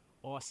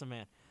 Awesome,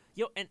 man.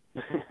 Yo, and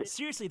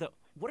seriously, though,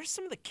 what are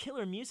some of the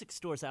killer music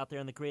stores out there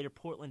in the greater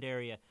Portland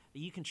area that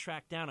you can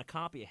track down a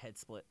copy of Head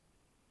Split?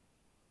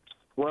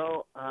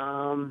 Well,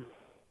 I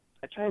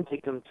try and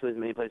take them to as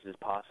many places as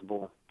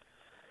possible.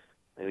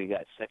 We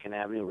got Second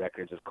Avenue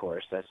Records, of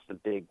course. That's the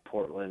big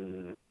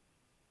Portland,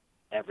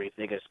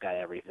 they just got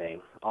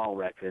everything. All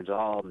records,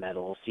 all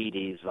metal,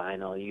 CDs,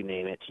 vinyl, you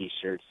name it,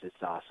 T-shirts. It's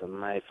awesome.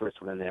 My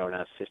first one in there when I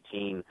was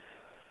 15,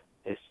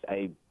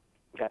 I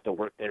got to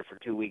work there for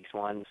 2 weeks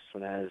once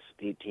when I was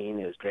 18.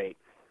 It was great.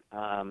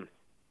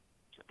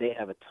 They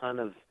have a ton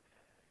of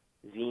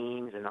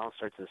zines and all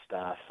sorts of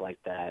stuff like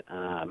that.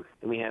 And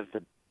we have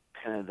the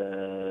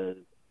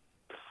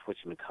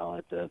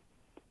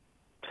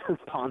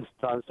Pawn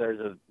Stars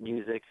of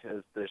music.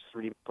 There's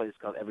 3 places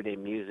called Everyday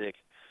Music.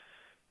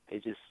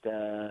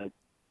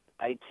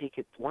 I take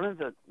it. One of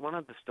the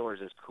stores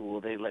is cool.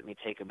 They let me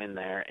take them in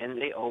there,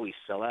 and they always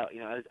sell out.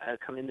 I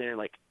come in there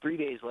like 3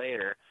 days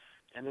later,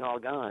 and they're all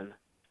gone.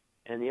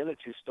 And the other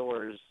 2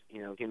 stores,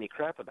 give me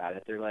crap about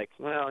it. They're like,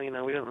 well, we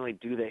don't really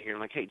do that here.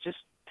 I'm like, hey, just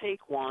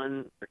take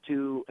 1 or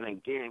 2, and I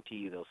guarantee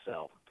you they'll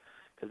sell.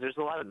 Because there's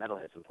a lot of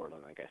metalheads in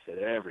Portland, like I said.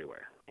 They're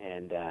everywhere.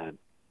 And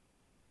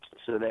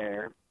so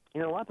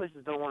a lot of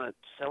places don't want to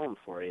sell them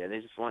for you. They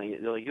just want you,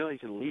 they're like, you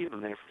can leave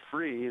them there for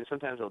free. And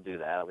sometimes they'll do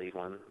that. I'll leave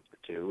 1 or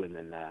 2. And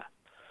then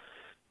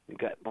we've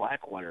got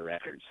Blackwater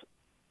Records.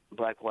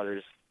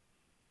 Blackwater's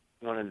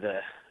one of the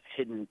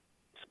hidden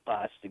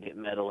spots to get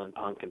metal and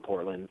punk in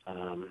Portland.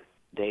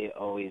 They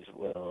always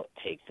will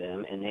take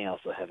them, and they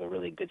also have a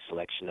really good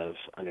selection of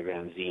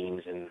underground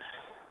zines and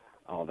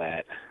all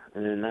that.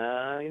 And then,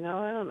 I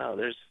don't know.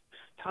 There's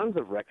tons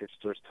of record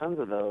stores, tons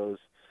of those.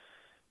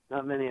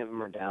 Not many of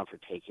them are down for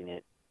taking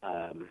it.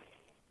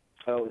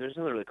 There's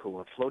another really cool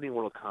one. Floating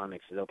World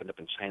Comics has opened up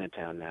in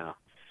Chinatown now.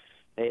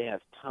 They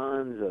have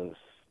tons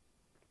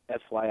of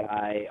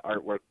FYI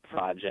artwork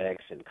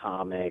projects and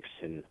comics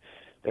and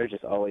they're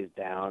just always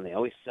down. They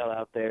always sell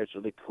out there. It's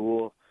really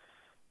cool.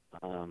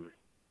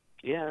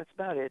 Yeah, that's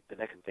about it that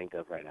I can think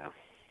of right now.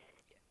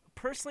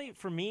 Personally,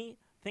 for me,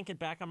 thinking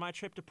back on my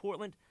trip to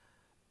Portland,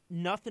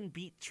 nothing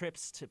beat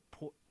trips to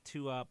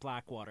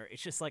Blackwater.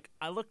 It's just like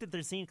I looked at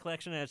their zine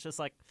collection and it's just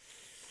like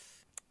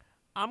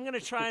I'm gonna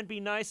try and be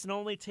nice and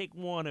only take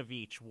one of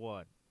each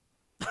one.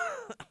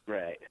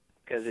 Right,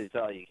 because it's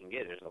all you can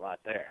get. There's a lot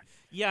there.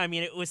 Yeah, I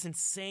mean it was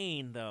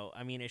insane though.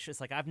 I mean it's just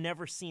like I've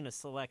never seen a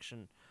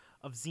selection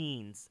of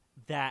zines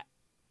that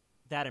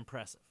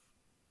impressive.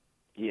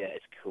 Yeah,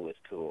 it's cool. It's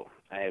cool.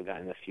 I have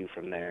gotten a few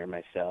from there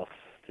myself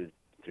through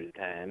the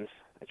times.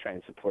 I try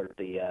and support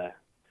the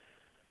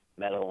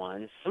metal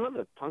ones. Some of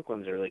the punk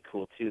ones are really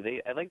cool too.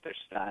 I like their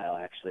style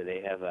actually.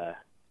 They have a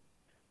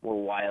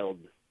more wild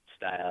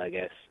style, I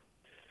guess.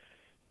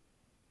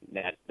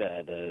 That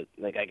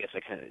like I guess I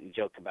kind of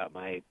joke about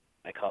I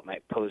call it my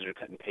poser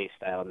cut and paste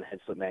style in the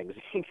Headsplit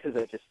magazine because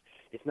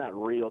it's not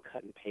real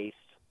cut and paste.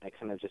 I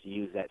kind of just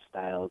use that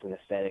style as an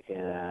aesthetic,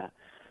 and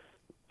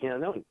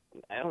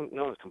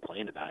no one's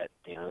complained about it.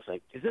 It's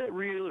like, is that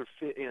real or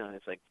fit?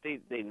 It's like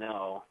they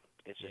know.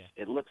 It's just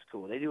It looks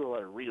cool. They do a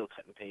lot of real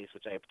cut and paste,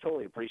 which I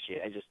totally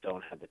appreciate. I just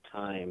don't have the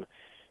time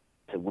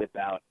to whip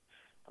out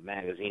a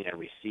magazine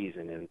every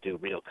season and do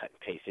real cut and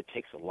paste. It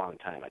takes a long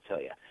time, I tell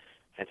you.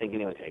 I think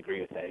anyone can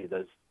agree with that.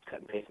 Those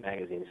cut and paste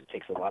magazines, it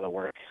takes a lot of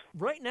work.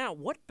 Right now,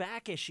 what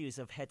back issues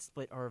of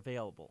Headsplit are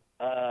available?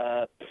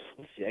 Let's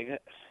see. I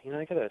got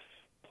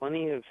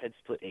plenty of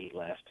Headsplit 8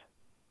 left.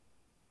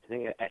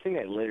 I think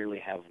I literally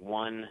have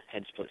one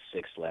Headsplit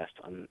 6 left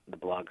on the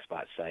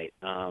Blogspot site.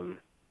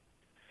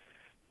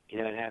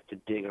 I'd have to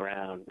dig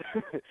around.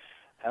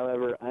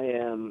 However, I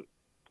am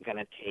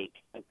gonna take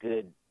a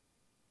good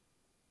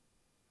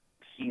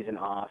season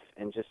off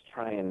and just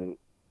try and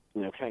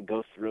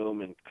go through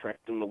them and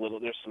correct them a little.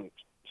 There's some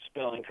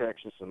spelling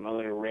corrections, some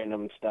other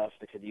random stuff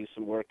that could use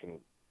some work, and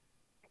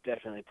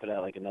definitely put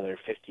out like another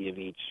 50 of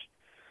each.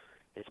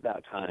 It's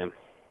about time.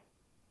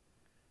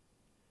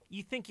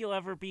 You think you'll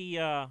ever be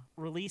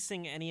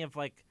releasing any of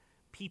like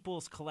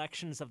people's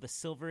collections of the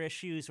silver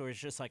issues, or is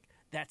just like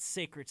that's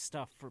sacred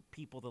stuff for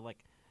people to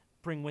like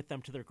bring with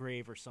them to their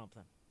grave or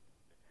something?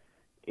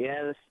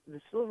 Yeah, the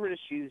silver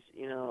issues,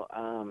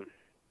 I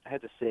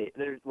have to say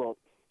there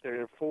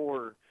are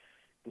 4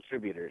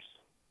 contributors,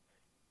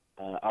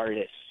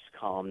 artists,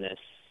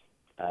 columnists,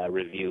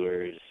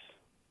 reviewers,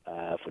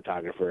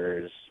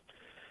 photographers.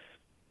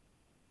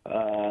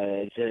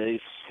 When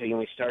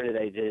we started,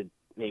 I did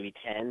maybe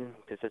 10,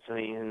 because that's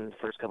in the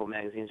first couple of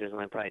magazines. There's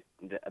only probably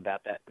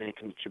about that many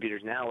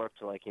contributors. Now we're up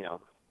to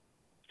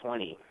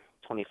 20,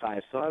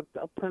 25. So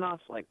I'll print off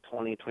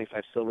 20,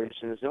 25 silver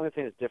editions. The only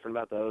thing that's different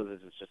about those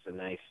is it's just a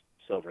nice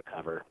silver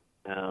cover.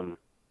 And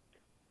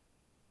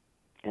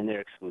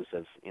they're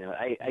exclusive.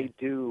 I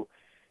do,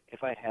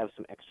 if I have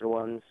some extra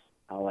ones,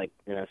 I'll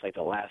it's like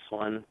the last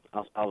one,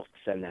 I'll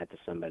send that to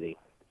somebody.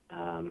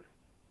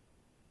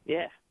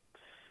 Yeah.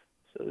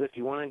 So if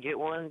you want to get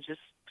one,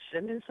 just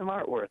send in some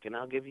artwork, and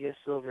I'll give you a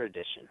silver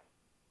edition.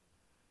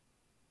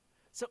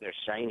 So they're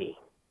shiny.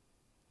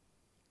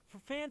 For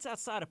fans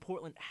outside of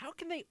Portland, how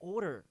can they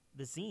order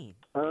the zine?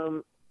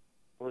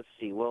 Let's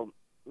see. Well,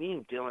 me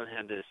and Dylan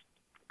have this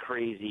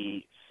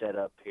crazy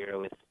setup here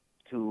with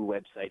 2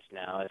 websites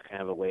now. It's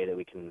kind of a way that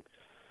we can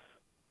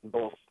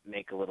both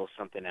make a little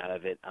something out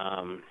of it.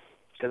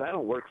 Because I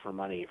don't work for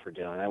money for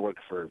Dylan. I work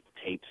for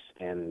tapes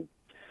and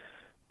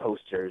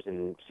posters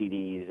and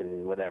CDs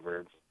and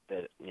whatever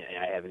that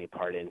I have any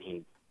part in.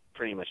 He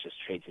pretty much just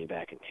trades me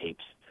back in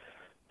tapes.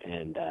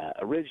 And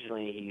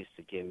originally he used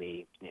to give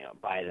me,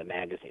 buy some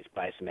magazines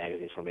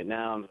for me.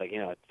 Now I'm like,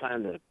 it's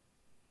time to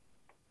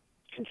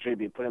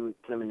contribute, put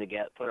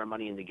our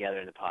money in together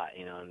in the pot,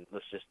 and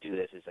let's just do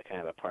this as a kind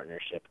of a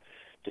partnership.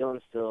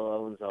 Dylan still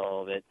owns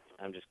all of it.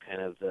 I'm just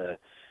kind of the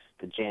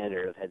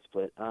janitor of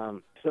Headsplit.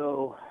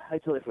 So I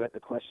totally forgot the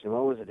question.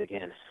 What was it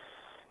again?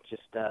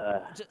 Just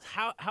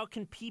how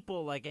can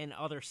people in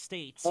other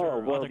states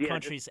or other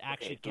countries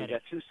actually get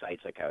it? We got 2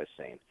 sites, like I was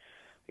saying.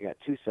 We got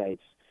 2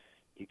 sites.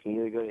 You can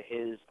either go to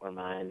his or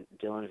mine.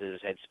 Dylan's is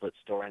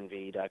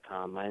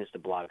headsplitstorenv.com. Mine is the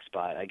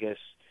Blogspot. I guess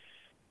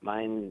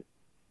mine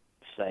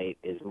site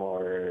is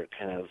more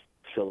kind of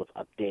filled with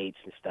updates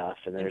and stuff,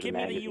 and there's a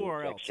magazine give me the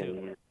URL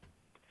section.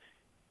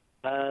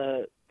 too.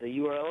 The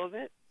URL of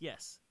it?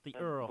 Yes, the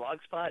URL.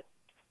 Blogspot.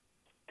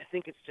 I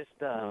think it's just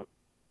let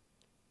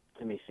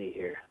me see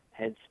here.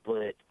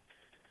 Headsplit,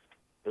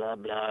 blah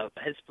blah.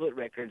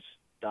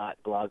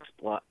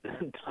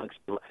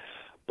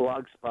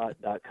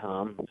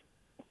 Headsplit.blogspot.com.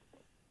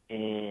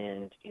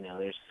 And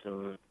there's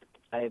some.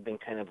 I've been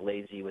kind of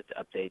lazy with the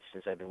updates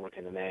since I've been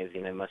working the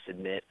magazine. I must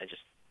admit, I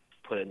just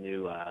put a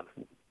new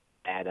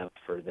ad up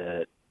for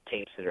the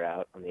tapes that are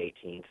out on the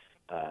 18th.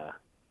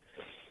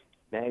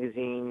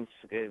 Magazines,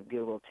 get a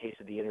little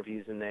taste of the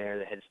interviews in there,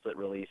 the Headsplit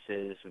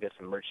releases. We got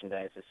some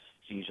merchandise. It's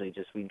usually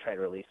just, we try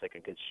to release a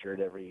good shirt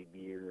every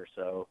year or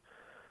so.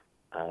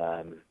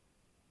 And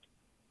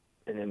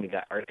then we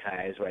got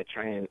archives where I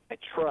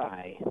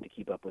try to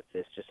keep up with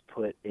this, just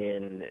put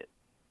in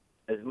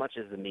as much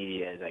as the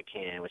media as I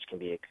can, which can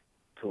be a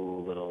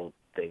cool little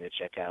thing to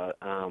check out.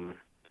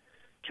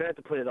 Try not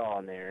to put it all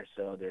in there,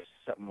 so there's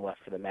something left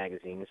for the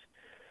magazines.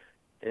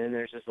 And then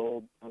there's this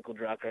old Uncle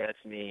Drucker,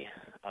 that's me,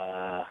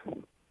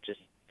 just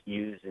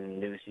used in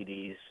new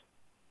CDs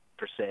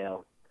for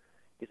sale.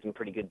 Get some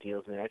pretty good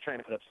deals in there. I try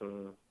and put up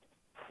some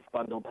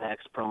bundle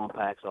packs, promo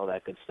packs, all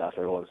that good stuff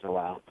every once in a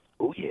while.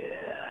 Oh,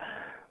 yeah.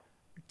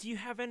 Do you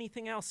have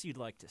anything else you'd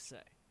like to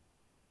say?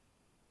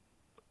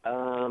 I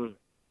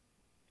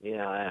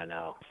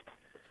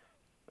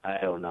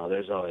don't know.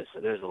 There's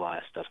a lot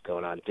of stuff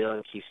going on.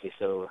 Dylan keeps me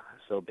so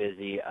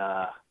busy.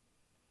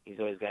 He's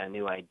always got a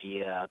new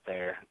idea out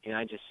there.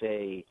 I just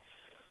say,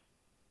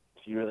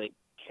 if you really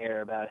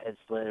care about Head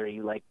Split or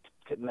you like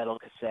metal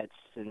cassettes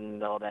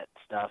and all that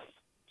stuff,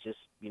 just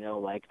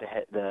like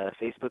the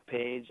Facebook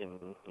page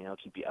and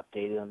keep you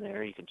updated on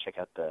there. You can check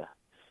out the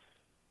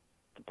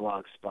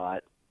blog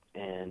spot.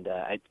 And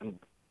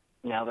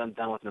now that I'm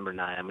done with number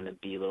 9, I'm going to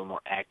be a little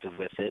more active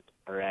with it.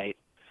 All right,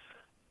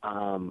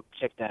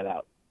 check that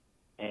out.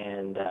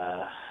 And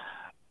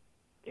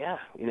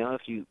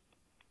if you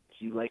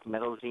like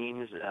metal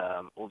zines,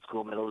 old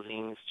school metal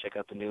zines, check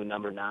out the new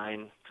number 9.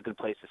 It's a good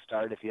place to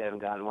start if you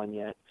haven't gotten one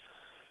yet.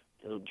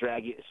 It'll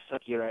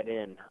suck you right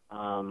in.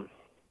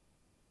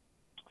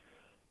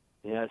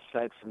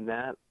 Aside from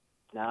that,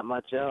 not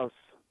much else.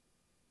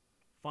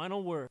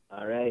 Final word.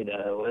 All right,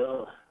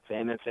 Will.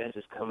 Famine Fest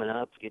is coming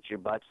up. Get your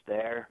butts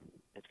there.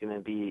 It's gonna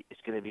be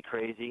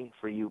crazy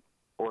for you,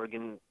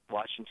 Oregon,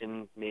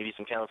 Washington, maybe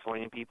some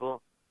Californian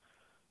people.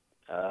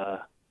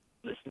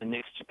 Listen to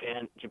Nick's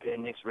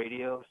Japan Nick's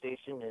radio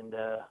station and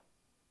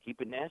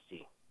keep it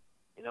nasty.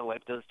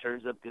 Wipe those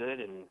turds up good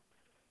and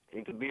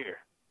drink a beer.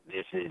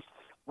 This is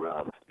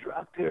Rob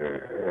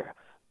Drucker.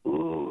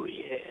 Ooh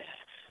yeah.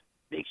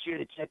 Make sure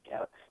to check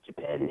out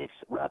Japan Nick's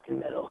Rock and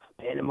Metal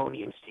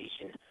Pandemonium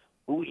station.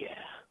 Ooh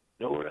yeah.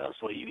 Nowhere else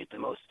will you get the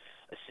most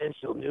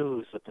essential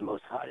news with the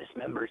most hottest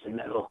members in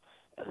metal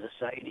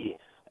society.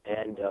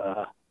 And,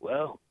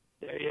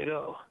 there you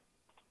go.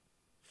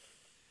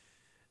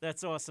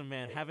 That's awesome,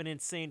 man. Have an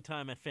insane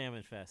time at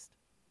Famine Fest.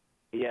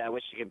 Yeah, I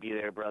wish you could be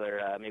there, brother.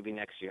 Maybe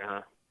next year,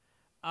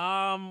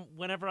 huh?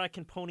 Whenever I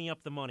can pony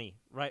up the money.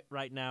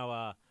 Right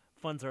now,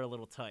 funds are a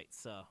little tight,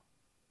 so.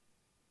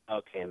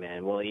 Okay,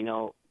 man. Well,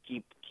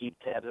 keep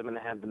tabs. I'm going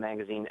to have the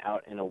magazine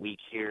out in a week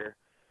here.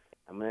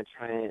 I'm going to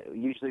try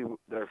usually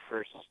their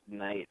first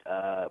night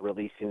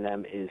releasing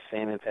them is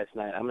Famine Fest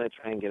night. I'm going to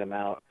try and get them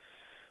out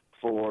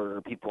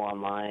for people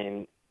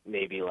online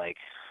maybe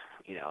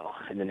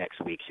in the next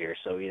week here.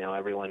 So,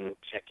 everyone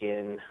check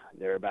in.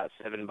 They're about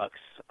 $7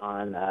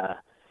 on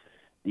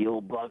the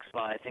old blog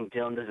spot. I think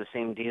Dylan does the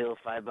same deal,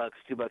 $5,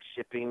 $2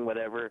 shipping,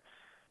 whatever.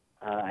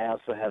 I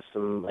also have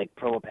some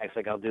promo packs.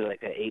 I'll do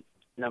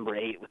number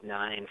 8 with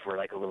 9 for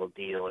a little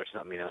deal or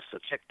something, so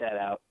check that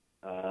out.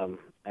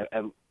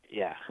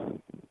 Yeah,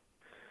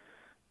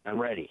 I'm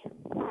ready.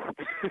 All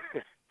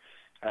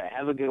right,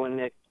 have a good one,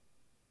 Nick.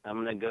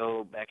 I'm going to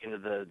go back into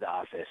the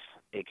office,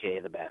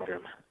 a.k.a. the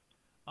bathroom.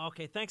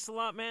 Okay, thanks a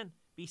lot, man.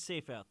 Be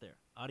safe out there.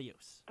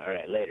 Adios. All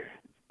right, later.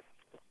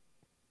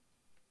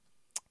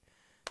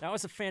 That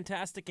was a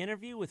fantastic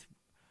interview with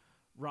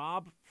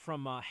Rob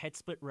from Head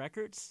Split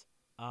Records.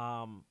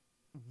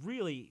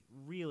 Really,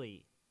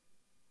 really,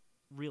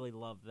 really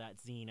love that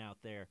zine out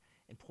there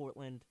in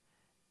Portland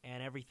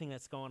and everything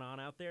that's going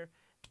on out there.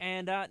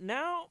 And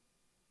now,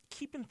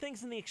 keeping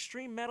things in the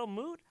extreme metal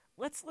mood,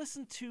 let's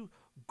listen to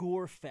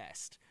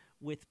Gorefest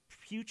with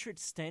Putrid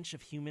Stench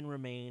of Human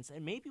Remains,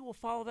 and maybe we'll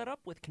follow that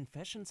up with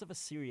Confessions of a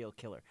Serial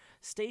Killer.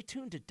 Stay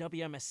tuned to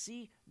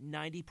WMSC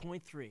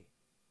 90.3.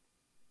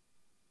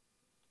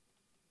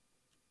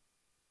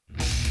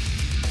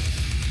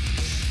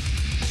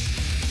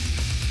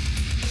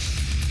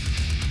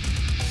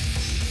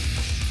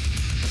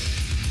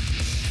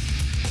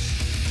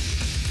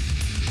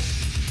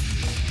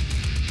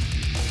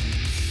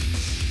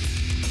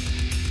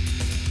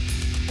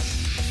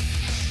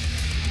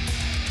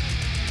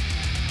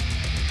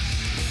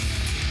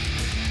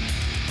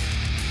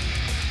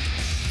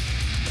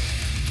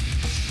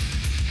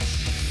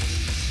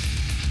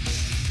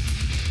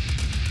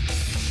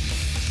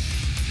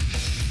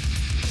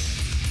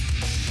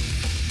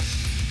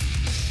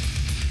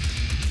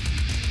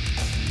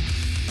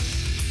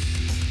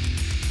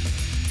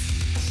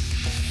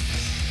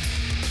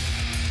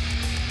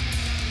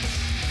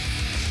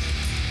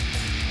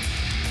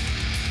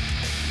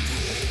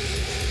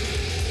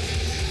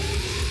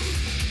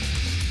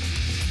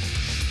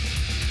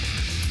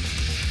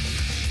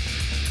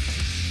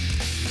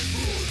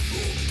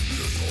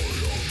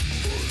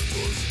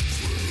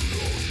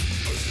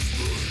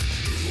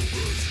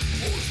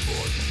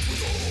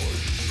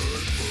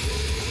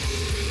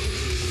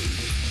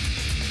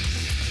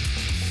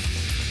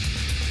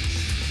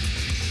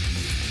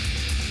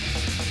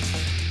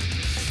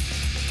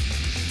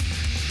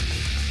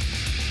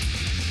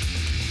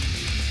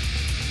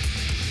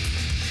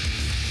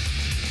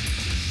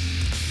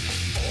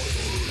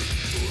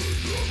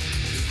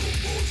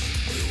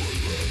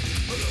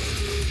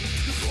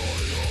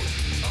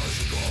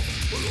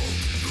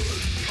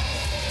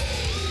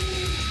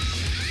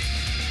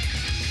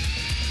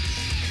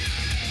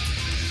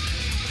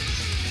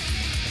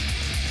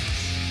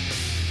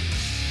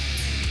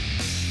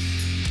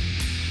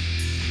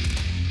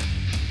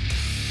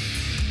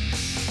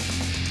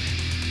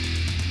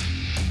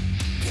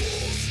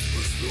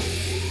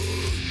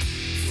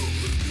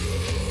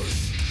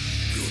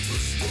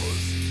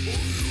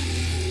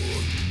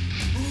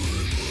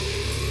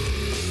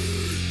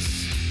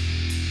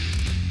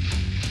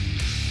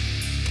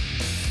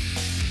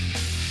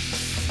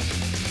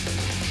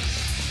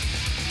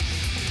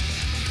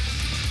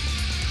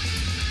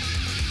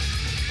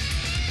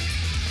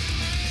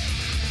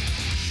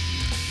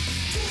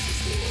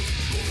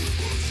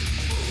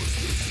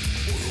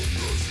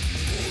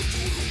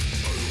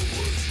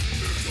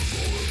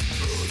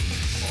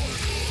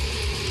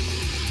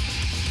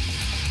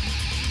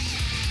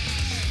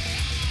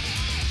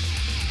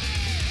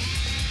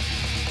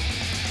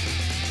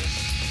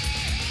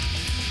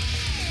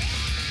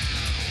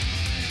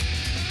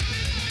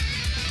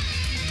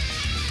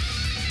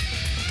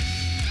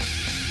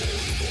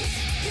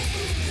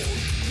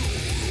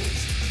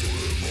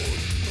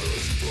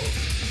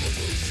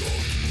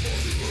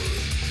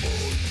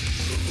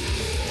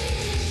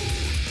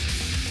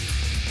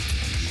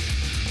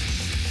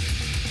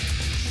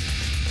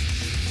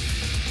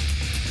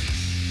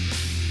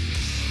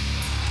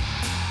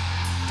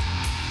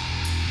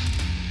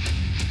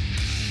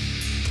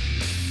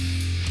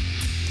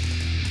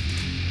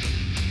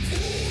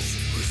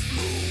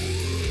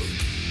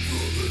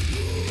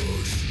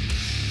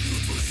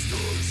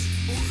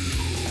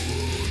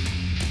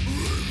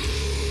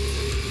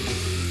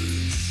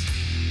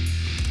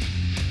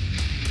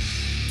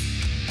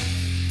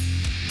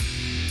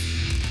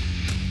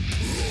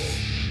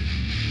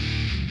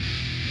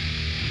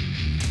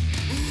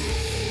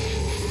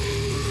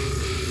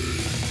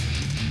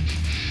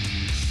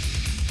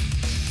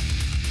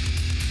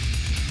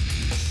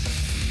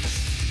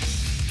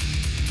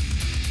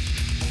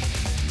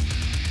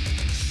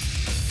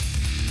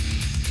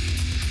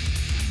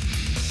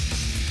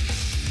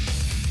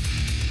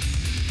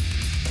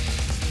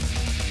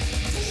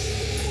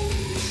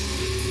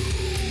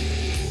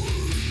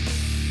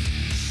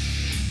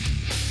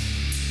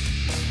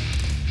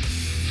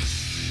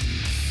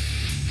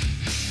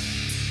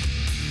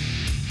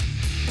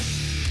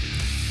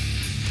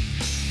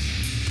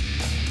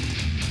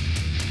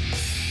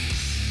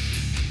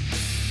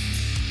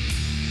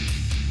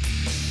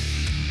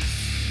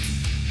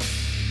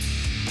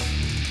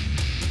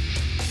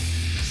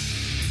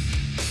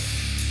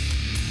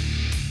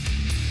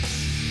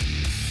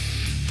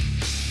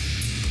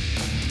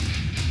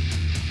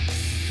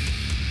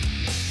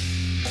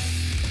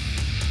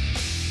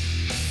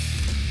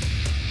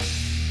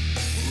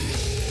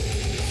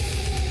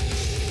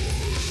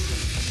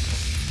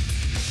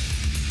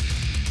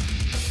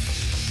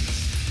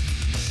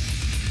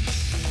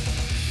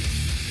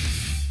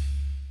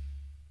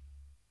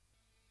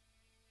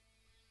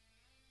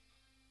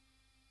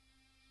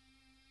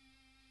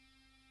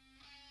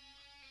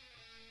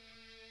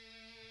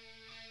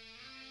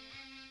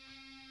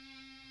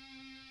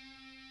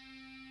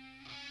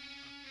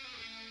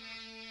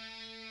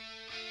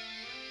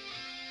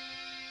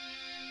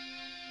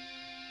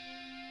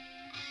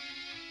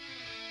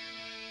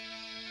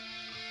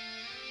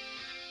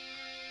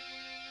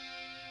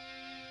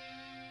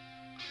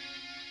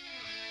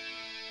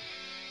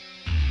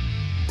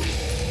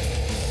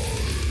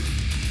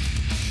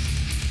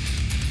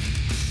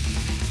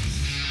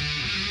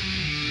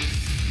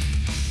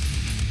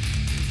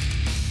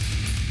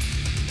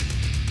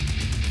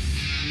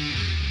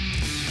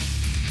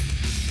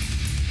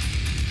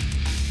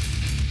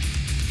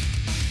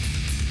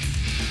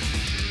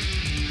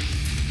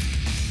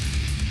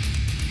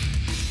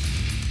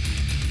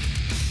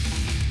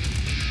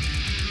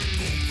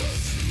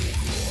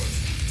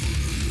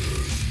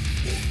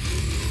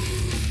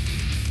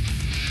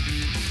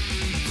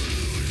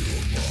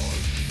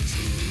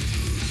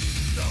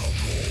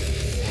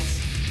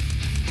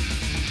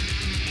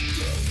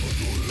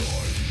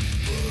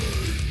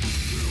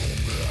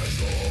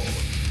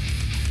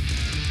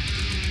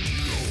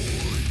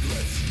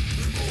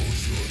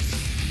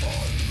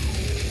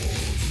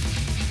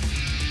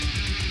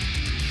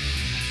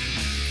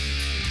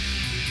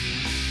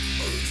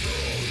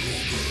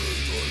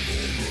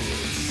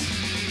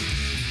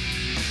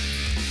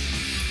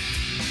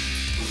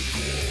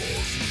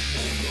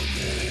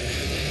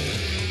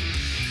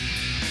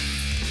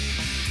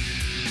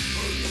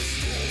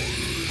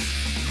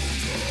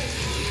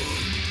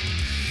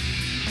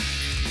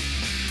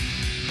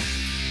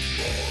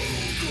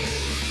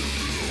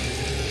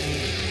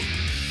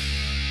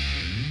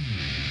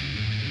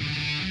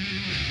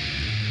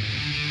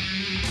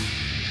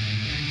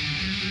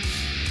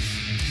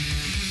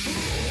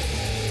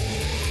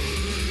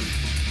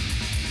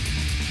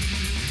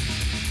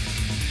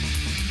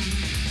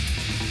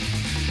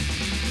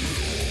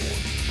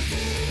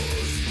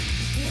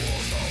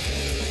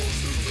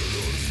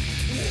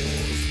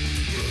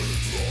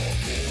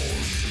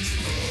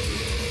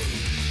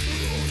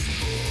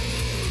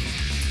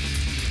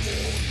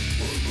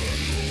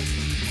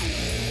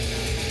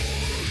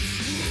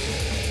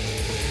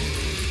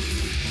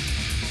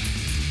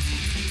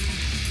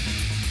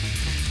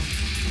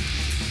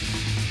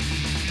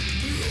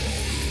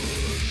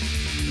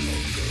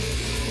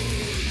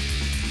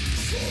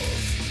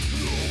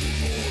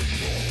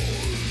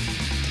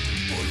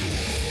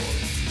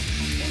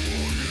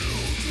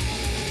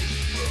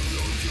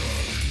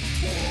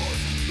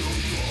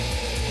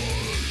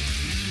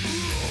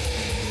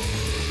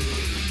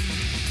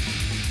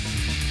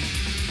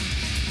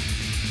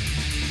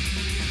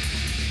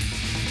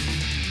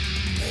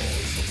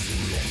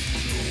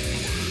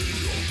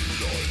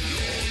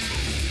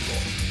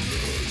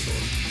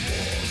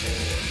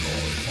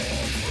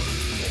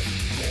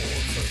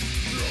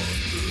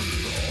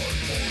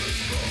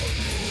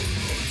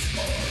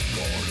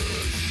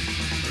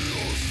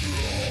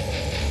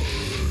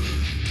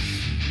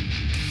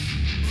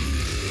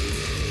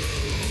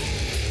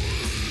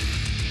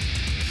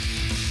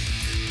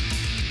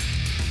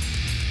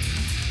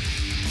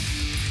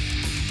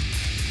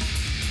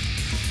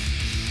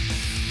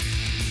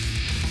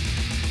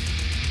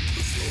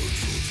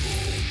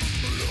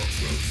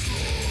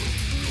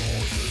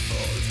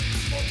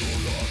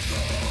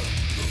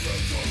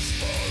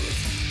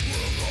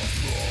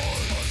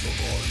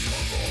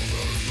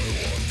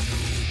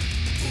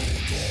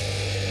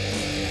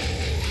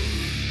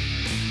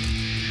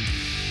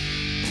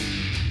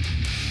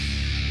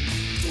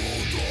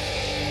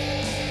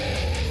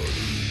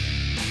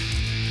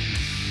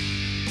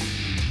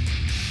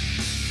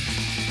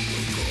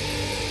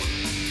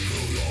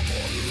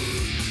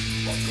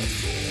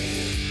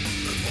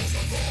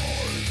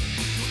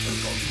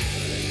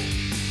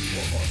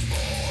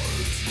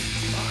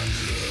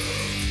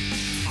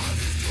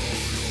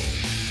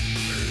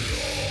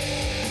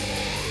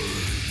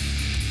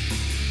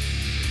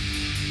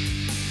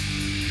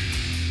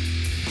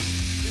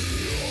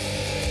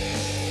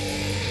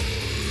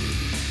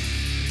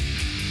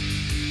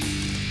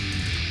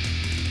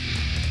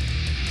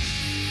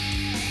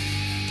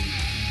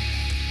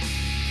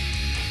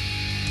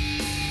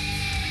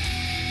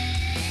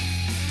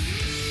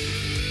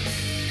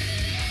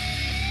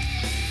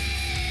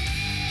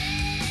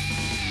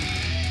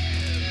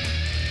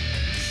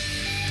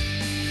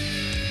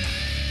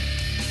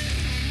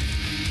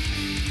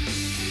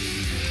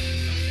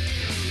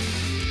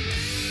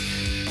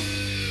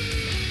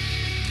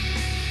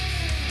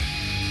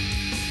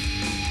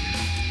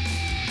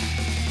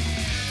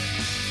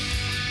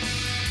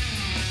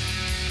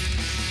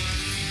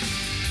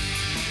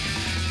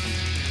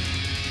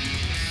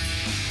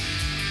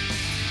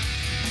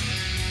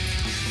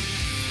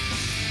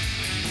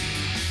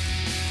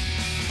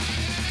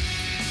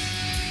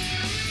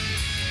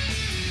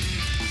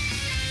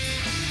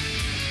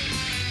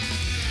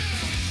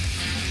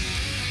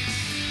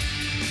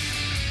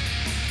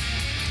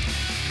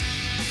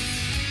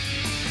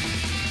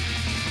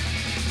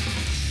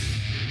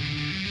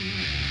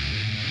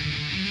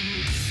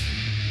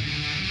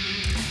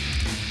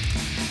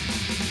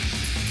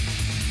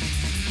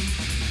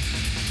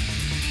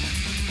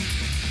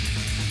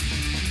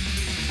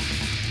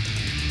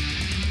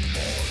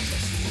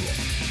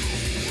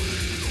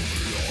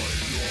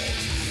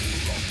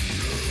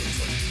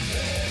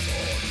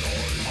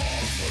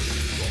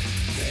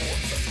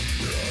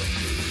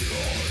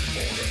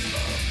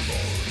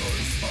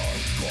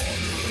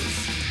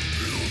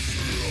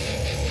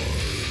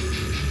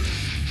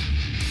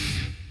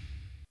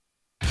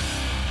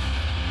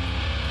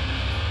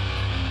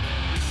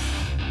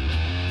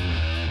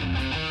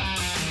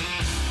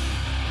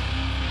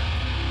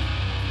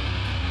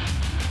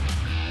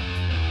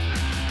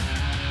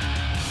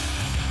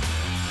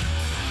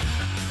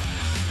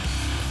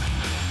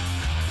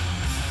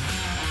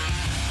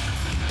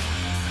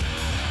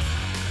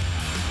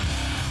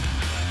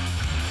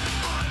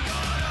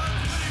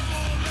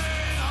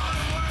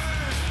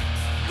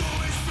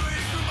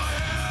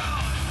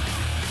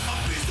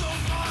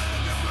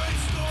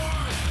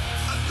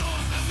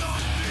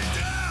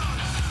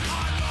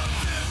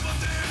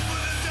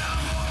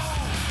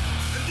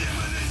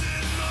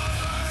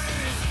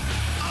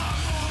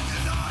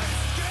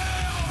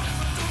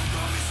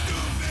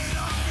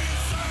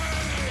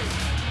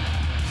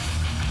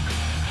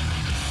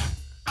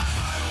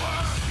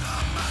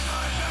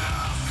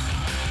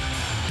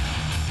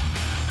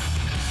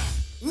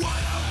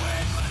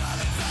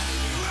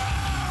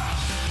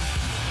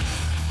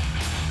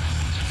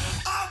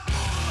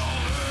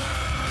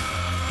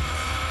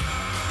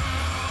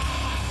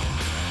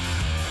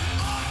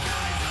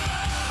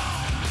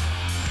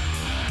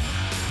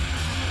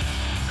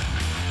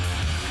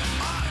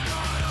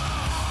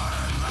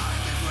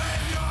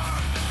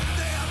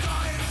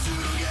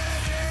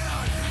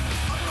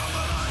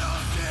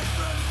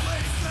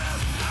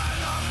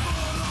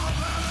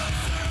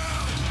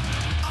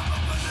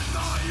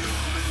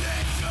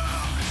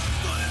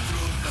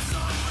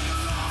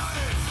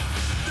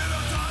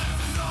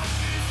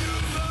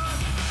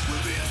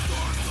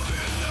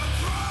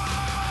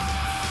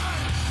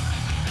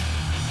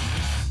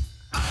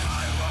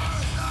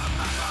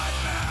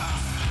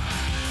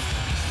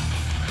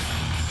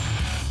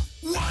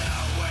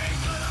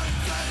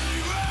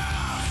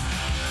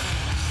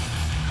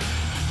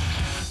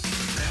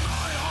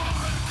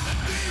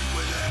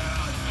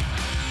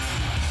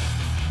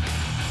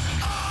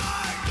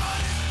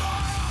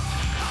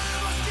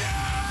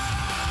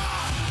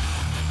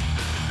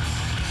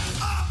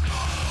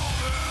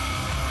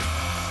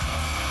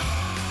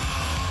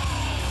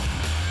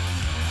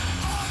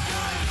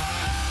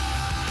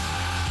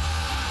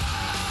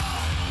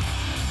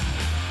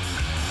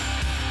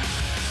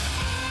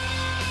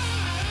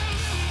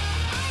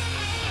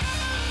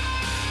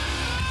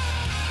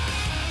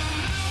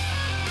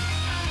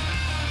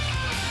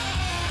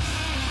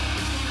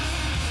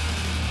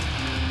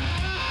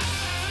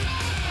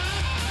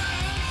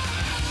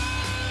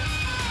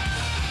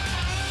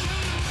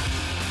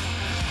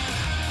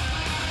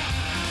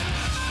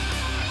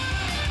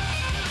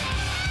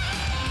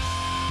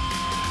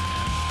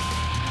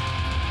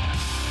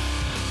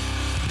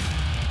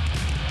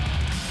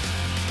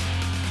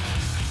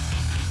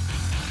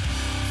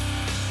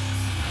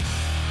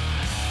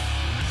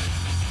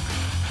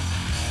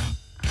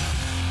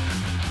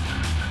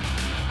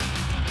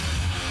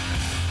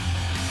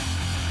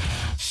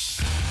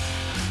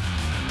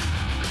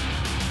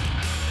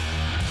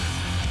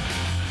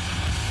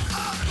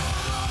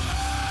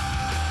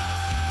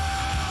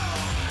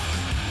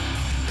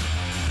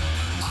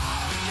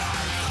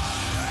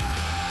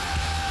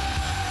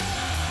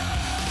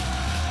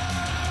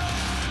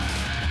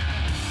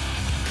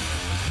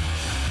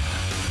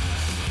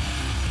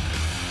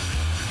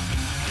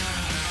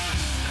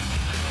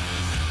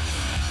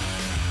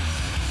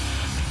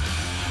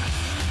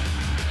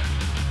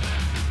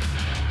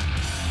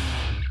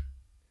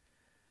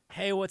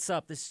 Hey, what's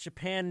up? This is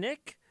Japan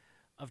Nick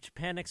of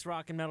Japan Nick's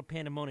Rock and Metal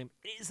Pandemonium.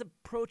 It is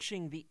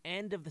approaching the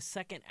end of the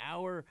second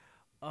hour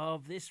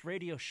of this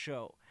radio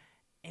show.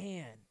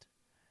 And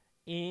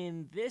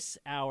in this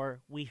hour,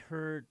 we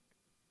heard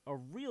a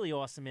really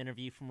awesome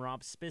interview from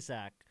Rob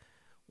Spisak,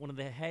 one of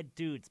the head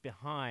dudes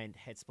behind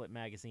Headsplit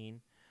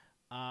Magazine.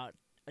 A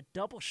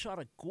double shot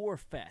of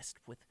Gorefest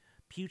with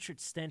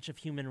Putrid Stench of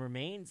Human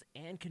Remains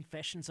and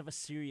Confessions of a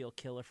Serial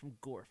Killer from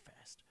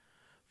Gorefest.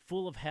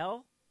 Full of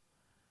Hell,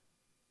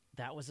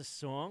 that was a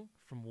song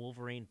from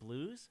Wolverine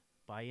Blues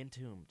by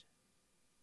Entombed.